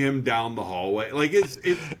 throwing him down the hallway. Like it's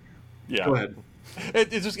yeah. Go ahead.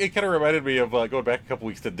 It kind of reminded me of going back a couple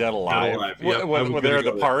weeks to Dead Alive, Yep, when they're in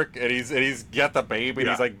the park and he's got the baby and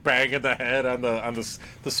Yeah. he's like banging the head on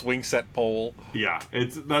the swing set pole. Yeah,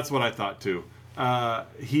 that's what I thought too.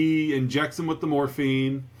 He injects him with the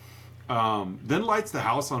morphine, then lights the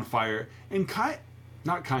house on fire, and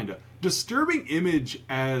disturbing image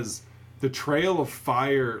as the trail of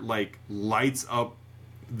fire lights up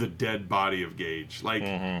the dead body of Gage.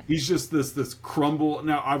 He's just this crumble.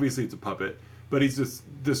 Now obviously it's a puppet, but he's just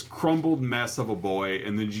this crumbled mess of a boy,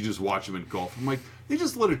 and then you just watch him engulf. I'm like, they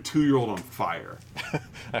just lit a 2-year-old on fire.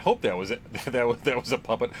 I hope that was it. That was a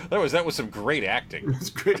puppet. That was some great acting. It's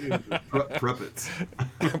great. Puppets.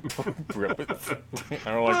 Puppets.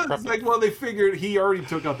 I don't like puppets. It's they figured he already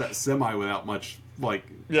took out that semi without much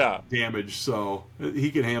damage, so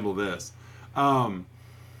he can handle this.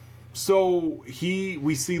 So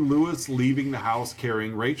we see Lewis leaving the house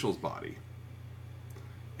carrying Rachel's body,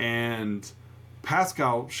 and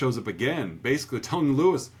Pascal shows up again, basically telling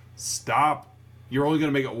Lewis, "Stop! You're only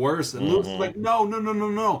going to make it worse." And Lewis is like,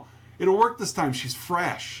 "No! It'll work this time. She's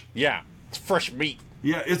fresh." Yeah, it's fresh meat.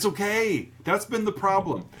 Yeah, it's okay. That's been the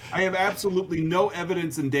problem. I have absolutely no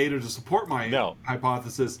evidence and data to support my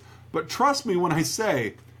hypothesis, but trust me when I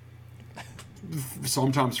say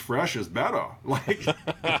sometimes fresh is better.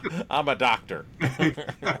 I'm a doctor.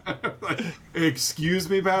 Excuse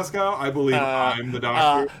me, Pascal? I believe I'm the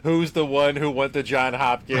doctor. Who's the one who went to John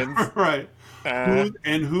Hopkins? Right.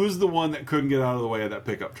 Who's the one that couldn't get out of the way of that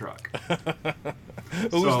pickup truck?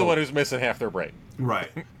 Who's the one who's missing half their brain?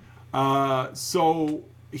 Right.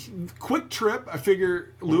 Quick trip. I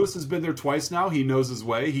figure Lewis has been there twice now. He knows his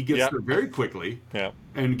way. He gets there very quickly. Yep.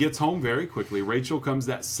 And gets home very quickly. Rachel comes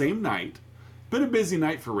that same night. Been a busy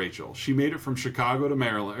night for Rachel. She made it from Chicago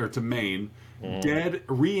to Maine, dead,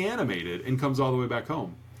 reanimated, and comes all the way back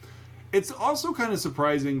home. It's also kind of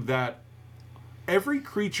surprising that every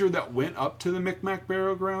creature that went up to the Micmac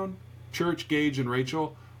burial ground, Church, Gage, and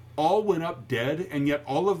Rachel, all went up dead, and yet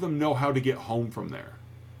all of them know how to get home from there.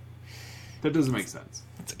 That doesn't make sense.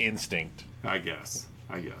 It's instinct. I guess.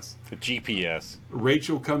 The GPS.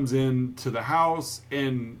 Rachel comes in to the house,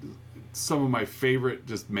 and some of my favorite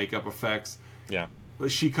just makeup effects. Yeah.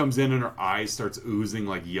 she comes in and her eyes starts oozing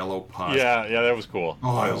like yellow pus. Yeah, yeah, that was cool.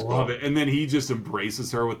 Oh, I That was love cool. it. And then he just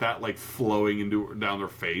embraces her with that like flowing into down her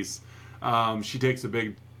face. She takes a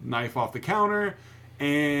big knife off the counter,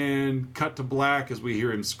 and cut to black as we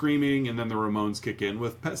hear him screaming, and then the Ramones kick in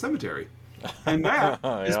with Pet Cemetery. And that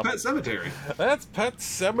is Yep. Pet Cemetery. That's Pet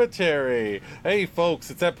Cemetery. Hey, folks,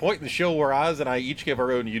 it's that point in the show where Oz and I each give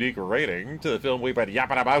our own unique rating to the film we've been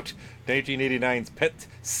yapping about, 1989's Pet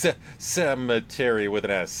Cemetery with an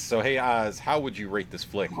S. So, hey, Oz, how would you rate this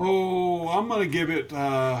flick? Oh, I'm gonna give it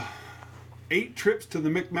 8 trips to the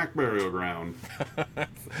Micmac burial ground.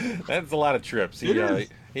 That's a lot of trips. It is.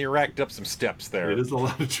 He racked up some steps there. It is a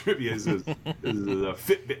lot of trivia. This is a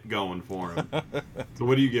Fitbit going for him. So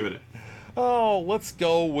what are you giving it? Oh, let's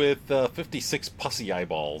go with 56 pussy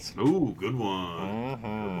eyeballs. Ooh, good one. Good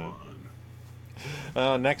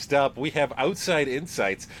one. Next up, we have Outside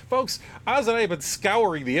Insights. Folks, Oz and I have been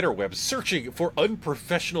scouring the interwebs, searching for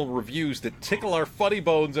unprofessional reviews that tickle our funny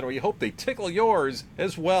bones, and we hope they tickle yours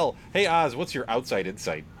as well. Hey, Oz, what's your Outside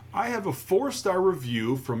Insight? I have a 4-star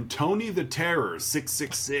review from Tony the Terror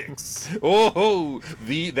 666. Oh,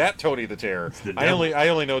 that Tony the Terror. the I devil.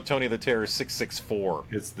 only know Tony the Terror 664.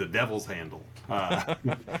 It's the devil's handle.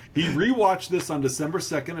 He rewatched this on December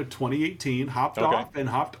 2nd of 2018, hopped Okay. off and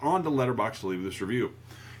hopped onto Letterboxd to leave this review.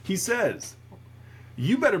 He says,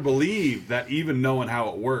 "You better believe that even knowing how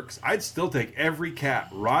it works, I'd still take every cat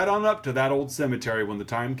right on up to that old cemetery when the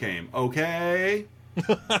time came. Okay?"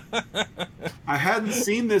 I hadn't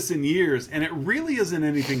seen this in years, and it really isn't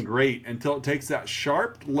anything great until it takes that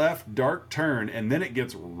sharp left dark turn, and then it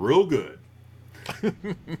gets real good.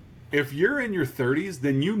 If you're in your 30s,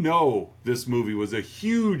 then you know this movie was a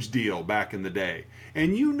huge deal back in the day.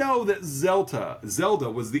 And you know that Zelda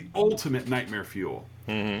was the ultimate nightmare fuel.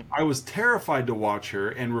 Mm-hmm. I was terrified to watch her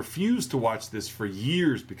and refused to watch this for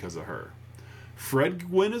years because of her. Fred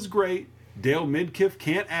Gwynn is great. Dale Midkiff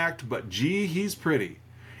can't act, but gee, he's pretty.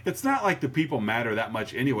 It's not like the people matter that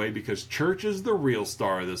much anyway because Church is the real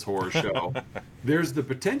star of this horror show. There's the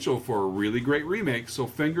potential for a really great remake, so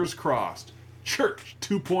fingers crossed. Church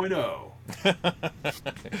 2.0.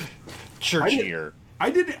 Churchier.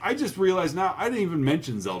 I just realized now I didn't even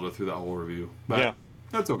mention Zelda through that whole review. But Yeah.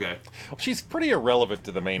 that's okay. She's pretty irrelevant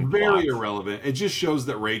to the main Very plot. irrelevant. It just shows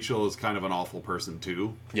that Rachel is kind of an awful person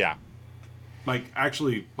too. Yeah. Like,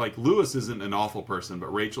 actually, like, Lewis isn't an awful person,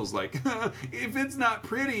 but Rachel's like, if it's not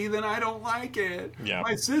pretty, then I don't like it. Yeah.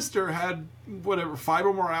 My sister had, whatever,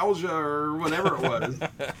 fibromyalgia or whatever it was.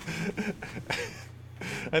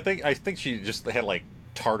 I think she just had like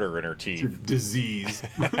tartar in her teeth. Disease.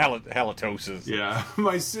 Halitosis. Yeah.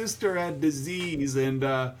 My sister had disease and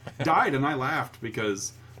died, and I laughed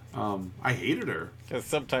because I hated her. Because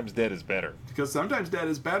sometimes dead is better. Because sometimes that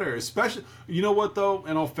is better. Especially, you know what, though,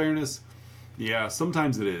 in all fairness, yeah,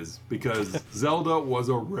 sometimes it is. Because Zelda was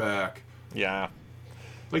a wreck. Yeah.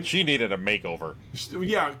 Like, She needed a makeover.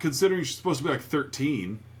 yeah, considering she's supposed to be like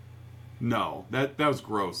 13. No, that was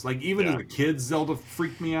gross. Like, even Yeah. as a kid, Zelda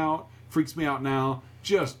freaked me out. Freaks me out now.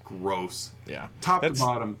 Just gross. Yeah. Top That's- to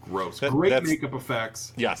bottom, gross. that- Great that's- makeup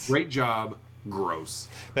effects. Yes. Great job. Gross.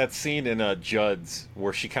 That scene in Judd's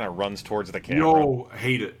where she kind of runs towards the camera. No,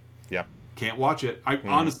 hate it. Yeah. Can't watch it. I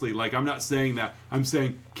honestly, like, I'm not saying that. I'm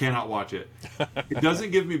saying cannot watch it. It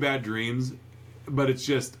doesn't give me bad dreams, but it's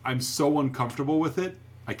just I'm so uncomfortable with it.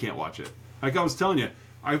 I can't watch it. Like I was telling you,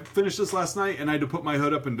 I finished this last night and I had to put my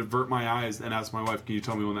hood up and divert my eyes and ask my wife, "Can you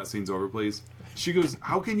tell me when that scene's over, please?" She goes,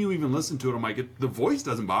 "How can you even listen to it?" I'm like, "The voice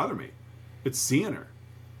doesn't bother me. It's seeing her."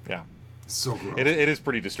 Yeah. It's so gross. It is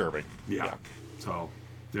pretty disturbing. Yeah. So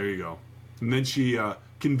there you go. And then she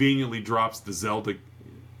conveniently drops the Zelda,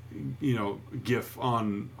 GIF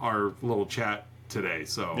on our little chat today.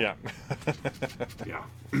 So Yeah. yeah.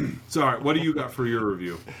 So all right, what do you got for your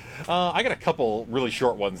review? I got a couple really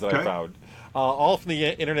short ones that I Okay. found. All from the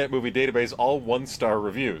Internet Movie Database, all 1-star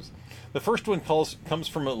reviews. The first one comes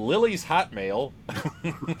from Lily's Hotmail.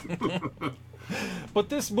 But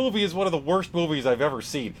this movie is one of the worst movies I've ever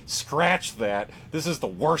seen. Scratch that. This is the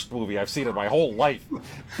worst movie I've seen in my whole life.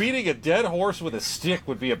 Beating a dead horse with a stick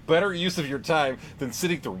would be a better use of your time than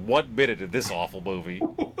sitting through 1 minute of this awful movie.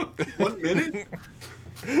 1 minute?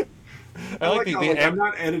 I like how, the I'm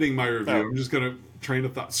not editing my review. Oh. I'm just gonna train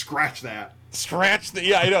of thought. Scratch that. Scratch the.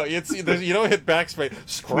 Yeah, I know. It's you don't hit backspace.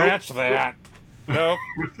 Scratch that. Nope.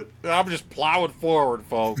 I'm just plowing forward,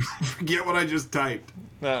 folks. Forget what I just typed.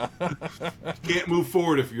 Can't move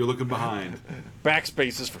forward if you're looking behind.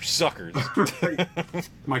 Backspace is for suckers.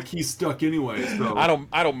 My key's stuck anyway, so I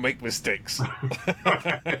don't make mistakes.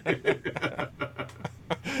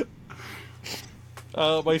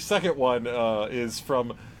 My second one is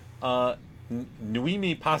from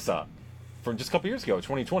Nuimi Pasa from just a couple years ago,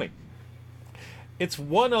 2020. It's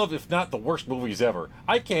one of, if not the worst movies ever.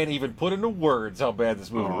 I can't even put into words how bad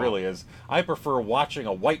this movie Oh. really is. I prefer watching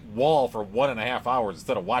a white wall for 1.5 hours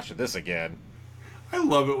instead of watching this again. I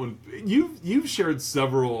love it when you've shared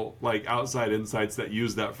several like outside insights that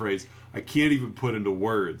use that phrase. I can't even put into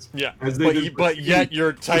words. Yeah, As they but, did but yet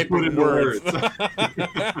you're put typing into words. words.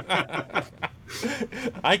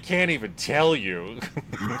 I can't even tell you.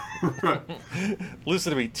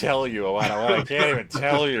 Listen to me tell you about what I can't even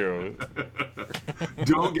tell you.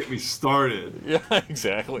 Don't get me started. Yeah,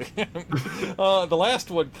 exactly. The last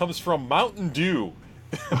one comes from Mountain Dew.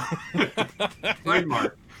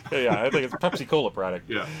 Trademark. Yeah, I think it's a Pepsi Cola product.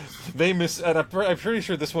 Yeah. And I'm pretty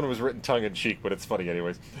sure this one was written tongue in cheek, but it's funny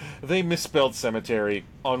anyways. They misspelled cemetery,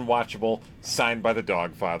 unwatchable, signed by the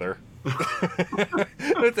dog father.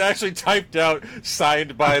 It's actually typed out,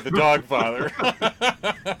 signed by the dog father.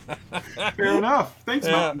 Fair enough. Thanks,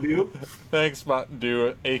 Yeah. Mountain Dew. Thanks, Mountain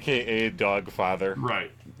Dew, aka Dog Father.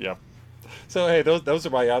 Right. Yep. So hey, those are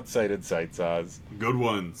my outside insights, Oz. Good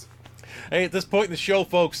ones. Hey, at this point in the show,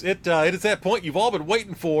 folks, it is that point you've all been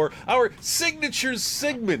waiting for, our signature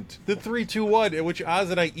segment, the 3-2-1, in which Oz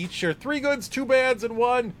and I each share 3 goods, 2 bads, and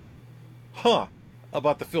 1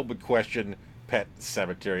 about the film in question, Pet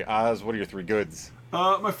Sematary. Oz, what are your 3 goods?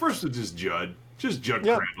 My first was just Judd. Just Judd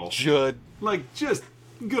Crandall. Judd. Like, just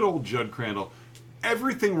good old Judd Crandall.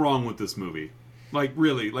 Everything wrong with this movie. Like,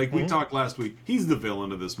 really. Like, we talked last week. He's the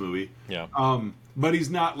villain of this movie. Yeah. But he's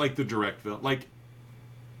not, like, the direct villain. Like,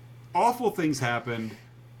 awful things happened,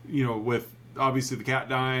 you know, with obviously the cat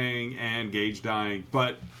dying and Gage dying.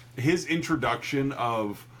 But his introduction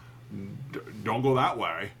of don't go that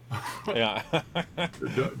way. Yeah.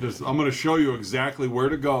 I'm going to show you exactly where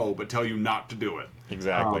to go, but tell you not to do it.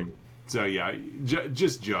 Exactly. So yeah,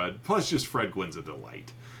 just Judd. Plus, just Fred Gwynn's a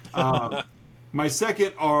delight. My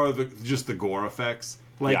second are just the gore effects.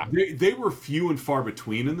 Like they were few and far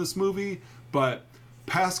between in this movie, but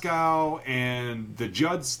Pascal and the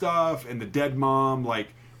Judd stuff and the dead mom,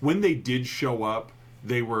 like when they did show up,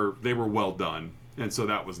 they were well done, and so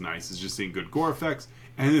that was nice. Is just seeing good gore effects.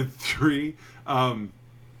 And then 3,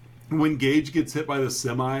 when Gage gets hit by the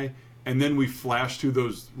semi, and then we flash to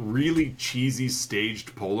those really cheesy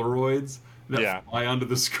staged Polaroids that fly onto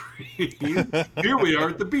the screen. Here we are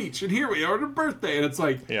at the beach, and here we are at her birthday, and it's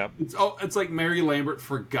like it's like Mary Lambert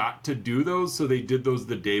forgot to do those, so they did those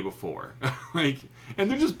the day before. Like, and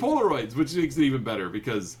they're just Polaroids, which makes it even better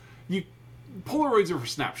because Polaroids are for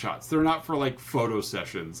snapshots. They're not for like photo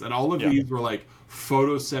sessions, and all of these were like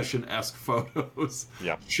photo session-esque photos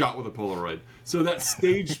shot with a Polaroid. So that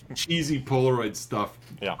staged cheesy Polaroid stuff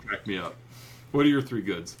cracked me up. What are your 3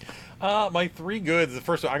 goods? My 3 goods. The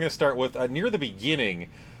first one I'm going to start with near the beginning.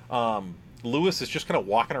 Lewis is just kind of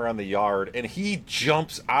walking around the yard, and he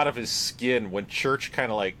jumps out of his skin when Church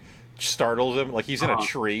kind of like startles him, like he's in a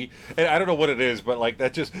tree, and I don't know what it is, but like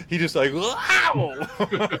that he just like wow.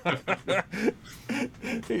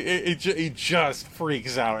 he just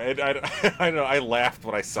freaks out, and I don't know. I laughed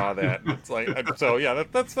when I saw that. It's like so yeah.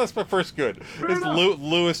 That's my first good. Is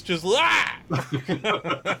Lewis just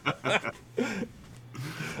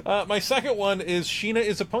my second one is Sheena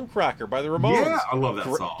is a Punk Rocker by the Ramones. Yeah, I love that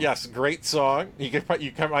song. Yes, great song. You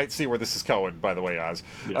might see where this is going, by the way, Oz.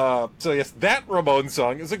 Yeah. So yes, that Ramones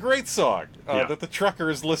song is a great song that the trucker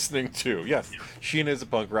is listening to. Yes, Sheena is a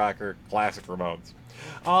Punk Rocker, classic Ramones.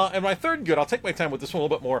 And my third good, I'll take my time with this one a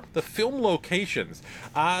little bit more, the film locations.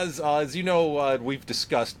 As you know, we've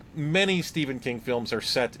discussed, many Stephen King films are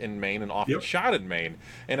set in Maine and often shot in Maine.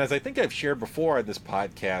 And as I think I've shared before on this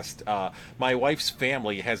podcast, my wife's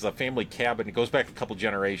family has a family cabin. It goes back a couple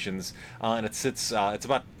generations, and it sits, it's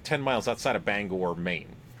about 10 miles outside of Bangor,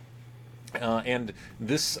 Maine. And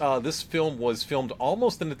this film was filmed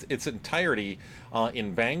almost in its entirety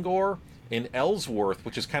in Bangor, in Ellsworth,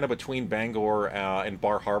 which is kind of between Bangor and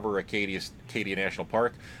Bar Harbor, Acadia National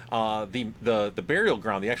Park. The burial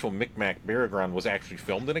ground, the actual Micmac burial ground, was actually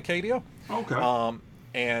filmed in Acadia. Okay.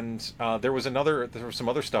 And there was some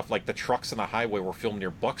other stuff, like the trucks on the highway were filmed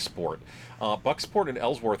near Bucksport. Bucksport and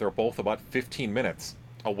Ellsworth are both about 15 minutes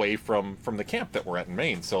away from the camp that we're at in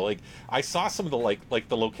Maine. So like I saw some of the like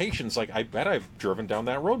the locations, like I bet I've driven down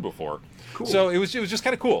that road before. Cool. So it was just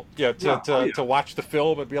kind of cool, to watch the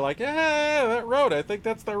film and be like, yeah, that road. I think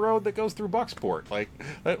that's the road that goes through Bucksport. Like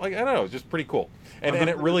I don't know, it's just pretty cool. And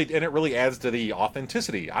it really adds to the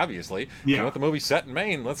authenticity. Obviously, you know, the movie's set in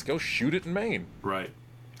Maine. Let's go shoot it in Maine. Right.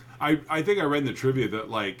 I think I read in the trivia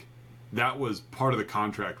that like that was part of the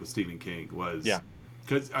contract with Stephen King was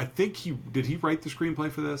because I think he write the screenplay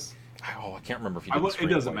for this. Oh, I can't remember if he did the It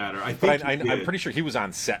doesn't screenplay, matter. I but think he I'm did. pretty sure he was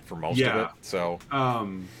on set for most of it. Yeah. So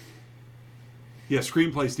Yeah,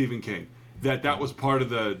 screenplay Stephen King. That was part of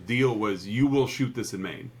the deal was you will shoot this in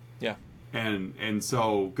Maine. yeah, And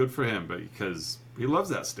so good for him, but because he loves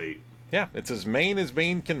that state. yeah, it's as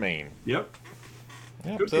Maine can Maine. Yep.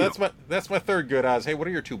 Yeah, Good so deal. that's my third good, Oz. Hey, what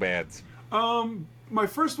are your two bads? My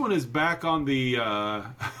first one is back on the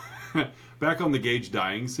back on the Gage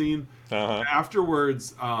dying scene. Uh-huh.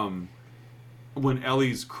 Afterwards, when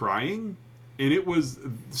Ellie's crying, and it was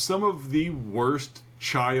some of the worst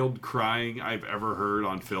child crying I've ever heard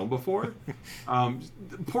on film before.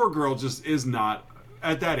 Poor girl just is not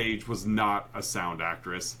at that age was not a sound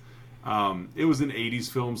actress. It was an 80s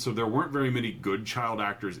film, so there weren't very many good child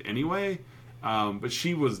actors anyway. But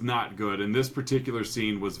she was not good, and this particular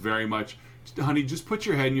scene was very much, honey, just put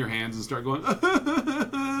your head in your hands and start going,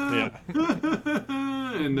 Yeah.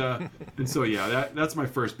 and so yeah, that's my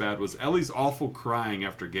first bad was Ellie's awful crying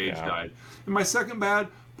after Gage Yeah. died, and my second bad,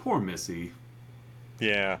 poor Missy,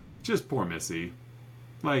 Yeah. just poor Missy,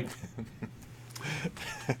 like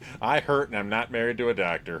I hurt and I'm not married to a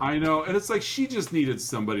doctor. I know, and it's like she just needed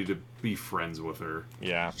somebody to be friends with her.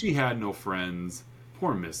 Yeah. She had no friends.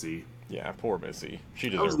 Poor Missy. Yeah, poor Missy. She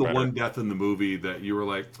That was deserved the better. one death in the movie that you were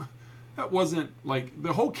like, that wasn't like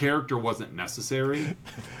the whole character wasn't necessary.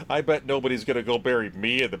 I bet nobody's gonna go bury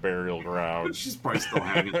me in the burial But ground. she's probably still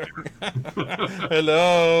hanging there.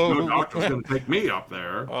 Hello. No doctor's gonna take me up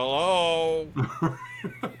there. Hello.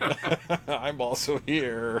 I'm also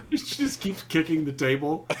here. She just keeps kicking the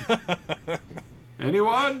table.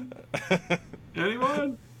 Anyone?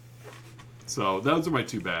 Anyone? So those are my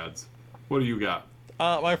two bads. What do you got?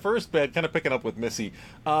 My first bad, kind of picking up with Missy.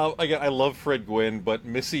 Again, I love Fred Gwynn, but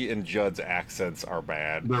Missy and Judd's accents are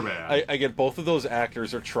bad. They're bad. Again, both of those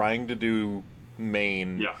actors are trying to do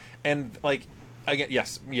Maine. Yeah. And, like, again,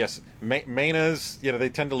 yes. Maina's, they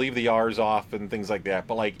tend to leave the R's off and things like that.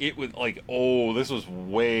 But, like, it was, like, oh, this was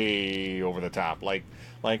way over the top. Like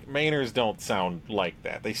Mainers don't sound like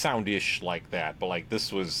that. They sound-ish like that. But, like,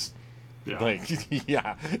 this was... Yeah. Like,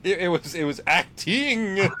 yeah, it was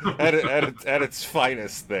acting at its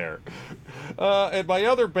finest there. And my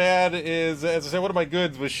other bad is, as I said, one of my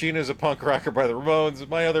goods was Sheena's a Punk Rocker by the Ramones.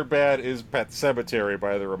 My other bad is Pet Sematary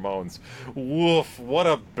by the Ramones. Woof, what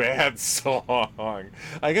a bad song.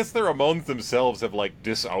 I guess the Ramones themselves have, like,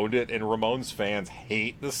 disowned it, and Ramones fans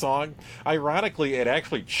hate the song. Ironically, it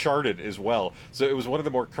actually charted as well, so it was one of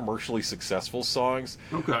the more commercially successful songs.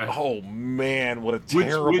 Okay. Oh, man, what a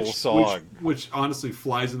terrible song. Which honestly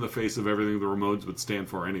flies in the face of everything the Ramones would stand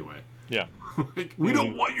for anyway. Yeah. Like, we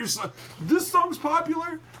don't want your song. This song's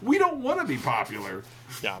popular. We don't want to be popular.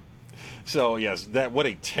 Yeah. So yes, what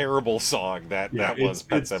a terrible song that was,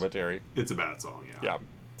 Pet Sematary. It's a bad song, yeah. Yeah.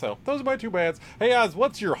 So those are my two bads. Hey Oz,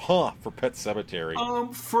 what's your for Pet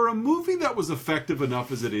Sematary? For a movie that was effective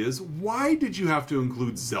enough as it is, why did you have to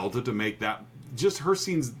include Zelda to make that just her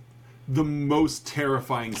scenes the most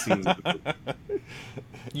terrifying scenes of the movie?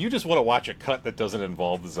 You just want to watch a cut that doesn't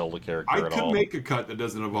involve the Zelda character I at could all. make a cut that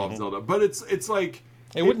doesn't involve Zelda, but it's like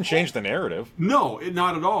It wouldn't change the narrative. No,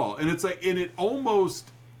 not at all. And it's like, and it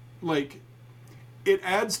almost like it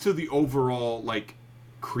adds to the overall like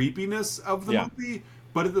creepiness of the movie,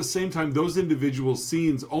 but at the same time, those individual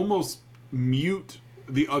scenes almost mute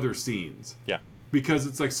the other scenes. Yeah. Because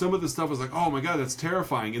it's like some of the stuff is like, oh my god, that's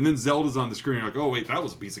terrifying, and then Zelda's on the screen, you're like, oh wait, that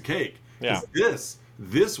was a piece of cake. Yeah. 'Cause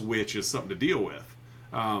this witch is something to deal with.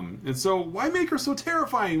 And so, why make her so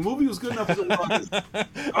terrifying? The movie was good enough as it was.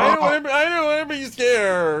 I don't want to be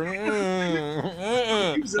scared.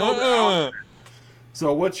 Keep Zelda out.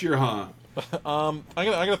 So, what's your I'm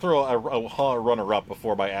gonna throw a runner-up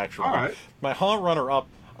before my actual. All right. My runner-up.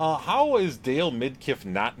 How is Dale Midkiff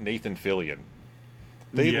not Nathan Fillion?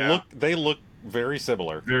 They look very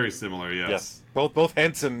similar. Very similar, yes. Yes, both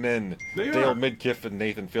handsome men. They Dale are. Midkiff and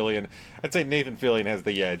Nathan Fillion. I'd say Nathan Fillion has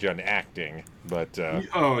the edge on acting, but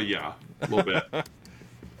Oh yeah, a little bit.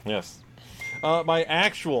 yes. My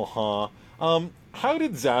actual how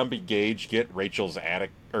did Zombie Gage get Rachel's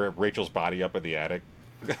body up in the attic?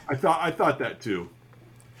 I thought that too.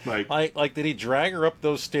 Like did he drag her up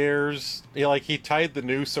those stairs? He tied the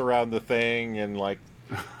noose around the thing and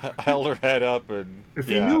held her head up and. If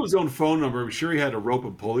he knew his own phone number, I'm sure he had a rope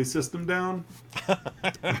and pulley system down.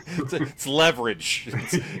 it's leverage.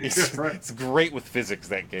 It's great with physics,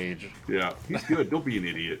 that Gage. Yeah, he's good. Don't be an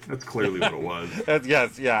idiot. That's clearly what it was.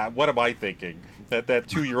 Yes, yeah. What am I thinking? That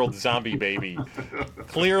 2-year-old zombie baby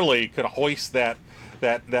clearly could hoist that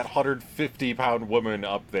 150-pound woman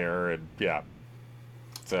up there, and yeah.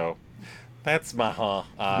 So that's my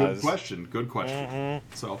Good question. Good question.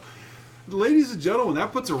 Mm-hmm. So, ladies and gentlemen,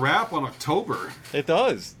 that puts a wrap on October. It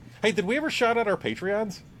does. Hey, did we ever shout out our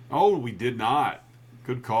Patreons? Oh, we did not.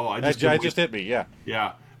 Good call. I just hit me, yeah.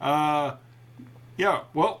 Yeah. Yeah,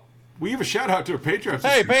 well, we give a shout out to our Patreons.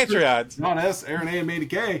 Hey, Patreons! John S., Aaron A., and Mandy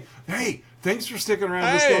K. Hey, thanks for sticking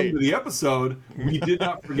around this Hey! long to the episode. We did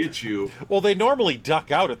not forget you. Well, they normally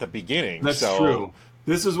duck out at the beginning. That's so... true.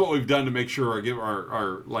 This is what we've done to make sure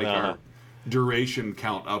our duration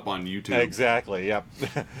count up on YouTube. Exactly, yep.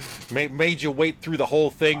 Made you wait through the whole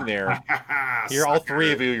thing there. You're all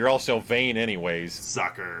three of you, you're all so vain anyways.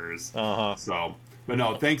 Suckers. Uh-huh. So, but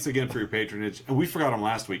no, thanks again for your patronage. And we forgot them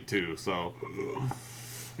last week too, so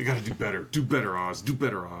we got to do better. Do better, Oz. Do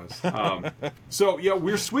better, Oz. So yeah,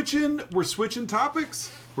 we're switching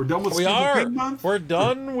topics. We're done with Stephen King month. We're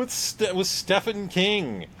done with Stephen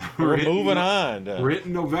King. We're moving on. We're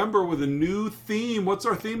hitting November with a new theme. What's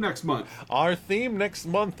our theme next month? Our theme next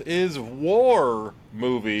month is war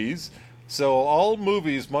movies. So all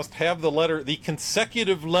movies must have the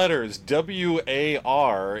consecutive letters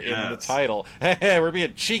WAR in the title. We're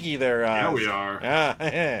being cheeky there. Yeah, we are.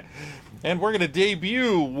 And we're going to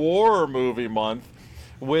debut War Movie Month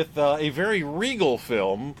with a very regal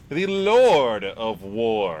film, The Lord of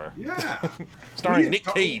War. Yeah. Starring Nick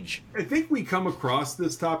Cage. I think we come across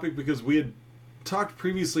this topic because we had talked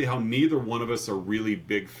previously how neither one of us are really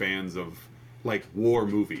big fans of, like, war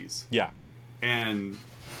movies. Yeah. And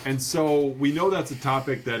so we know that's a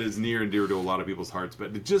topic that is near and dear to a lot of people's hearts,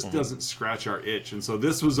 but it just doesn't scratch our itch. And so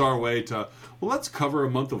this was our way to, well, let's cover a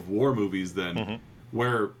month of war movies then,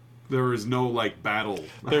 where there is no like battle.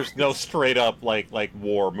 There's no straight up like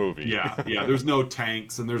war movie. Yeah. There's no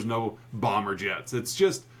tanks and there's no bomber jets. It's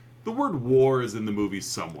just the word war is in the movie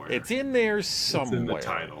somewhere. It's in there somewhere. It's in the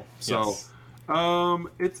title. So,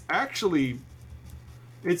 it's actually.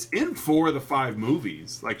 It's in 4 of the 5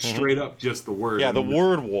 movies, like straight up just the word. Yeah, the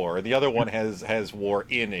word war. The other one has war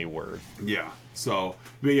in a word. Yeah. So,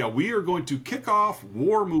 but yeah, we are going to kick off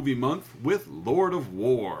War Movie Month with Lord of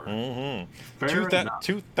War.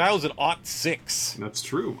 2006. That's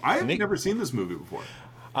true. I have never seen this movie before.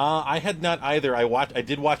 I had not either. I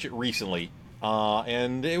did watch it recently,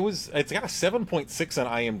 and it's got a 7.6 on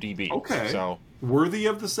IMDb. Okay. So worthy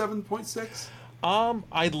of the 7.6.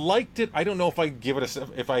 I liked it. I don't know if I'd give it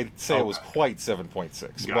if I'd say it was quite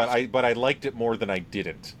 7.6, Gotcha. but I liked it more than I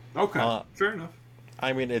didn't. Okay, fair enough.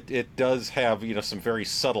 I mean, it does have some very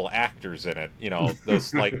subtle actors in it.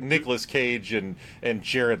 Those like Nicolas Cage and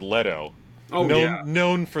Jared Leto. Oh,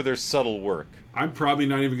 known for their subtle work. I'm probably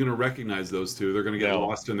not even going to recognize those two. They're going to get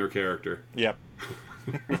lost in their character. Yep.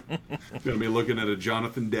 Going to be looking at a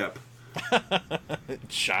Jonathan Depp.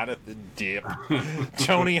 Jonathan Depp.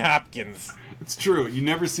 Tony Hopkins. It's true. You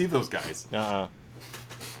never see those guys.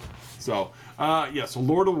 So, so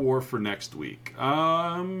Lord of War for next week.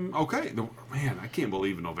 Okay. Man, I can't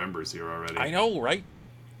believe November's here already. I know, right?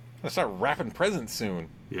 Let's start wrapping presents soon.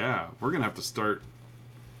 Yeah, we're going to have to start...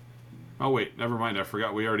 Oh, wait, never mind. I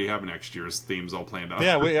forgot we already have next year's themes all planned out.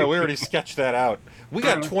 Yeah, we already sketched that out. We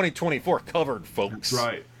got 2024 covered, folks. That's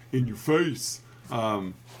right. In your face.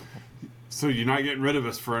 So you're not getting rid of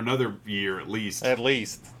us for another year at least. At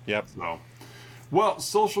least, yep. So, well,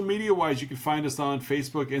 social media-wise, you can find us on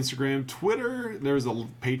Facebook, Instagram, Twitter. There's a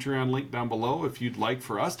Patreon link down below if you'd like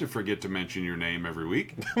for us to forget to mention your name every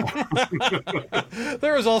week.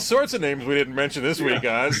 There was all sorts of names we didn't mention this week,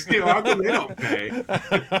 guys. How come they don't pay?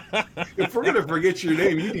 If we're going to forget your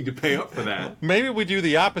name, you need to pay up for that. Maybe we do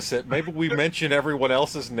the opposite. Maybe we mention everyone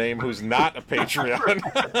else's name who's not a Patreon.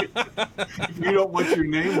 If you don't want your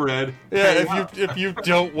name read, if you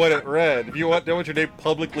don't want it read, if you don't want your name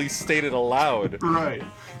publicly stated aloud. Right.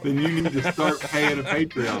 Then you need to start paying a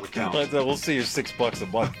Patreon account. We'll see your $6 a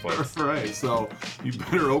month, folks. Right. So you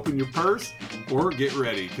better open your purse or get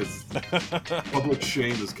ready because public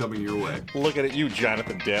shame is coming your way. Looking at you,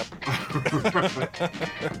 Jonathan Depp.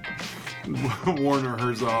 Warner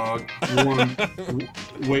Herzog,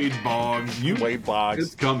 Wade Boggs. Wade Boggs.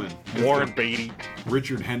 It's coming. Warren Beatty.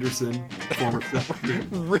 Richard Henderson, former secretary.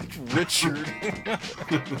 Richard.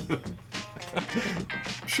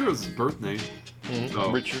 I'm sure it was his birth name.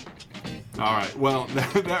 So, Richard. All right. Well,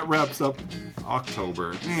 that wraps up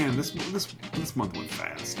October. Man, this month went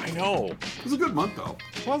fast. I know. It was a good month, though.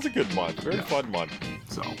 It was a good month. Very fun month.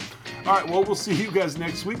 So, all right. Well, we'll see you guys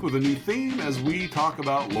next week with a new theme as we talk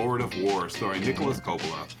about Lord of War, starring Nicholas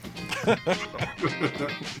Coppola.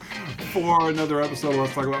 For another episode of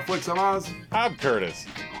Let's Talk About Flicks, I'm Oz. I'm Curtis.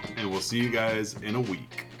 And we'll see you guys in a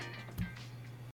week.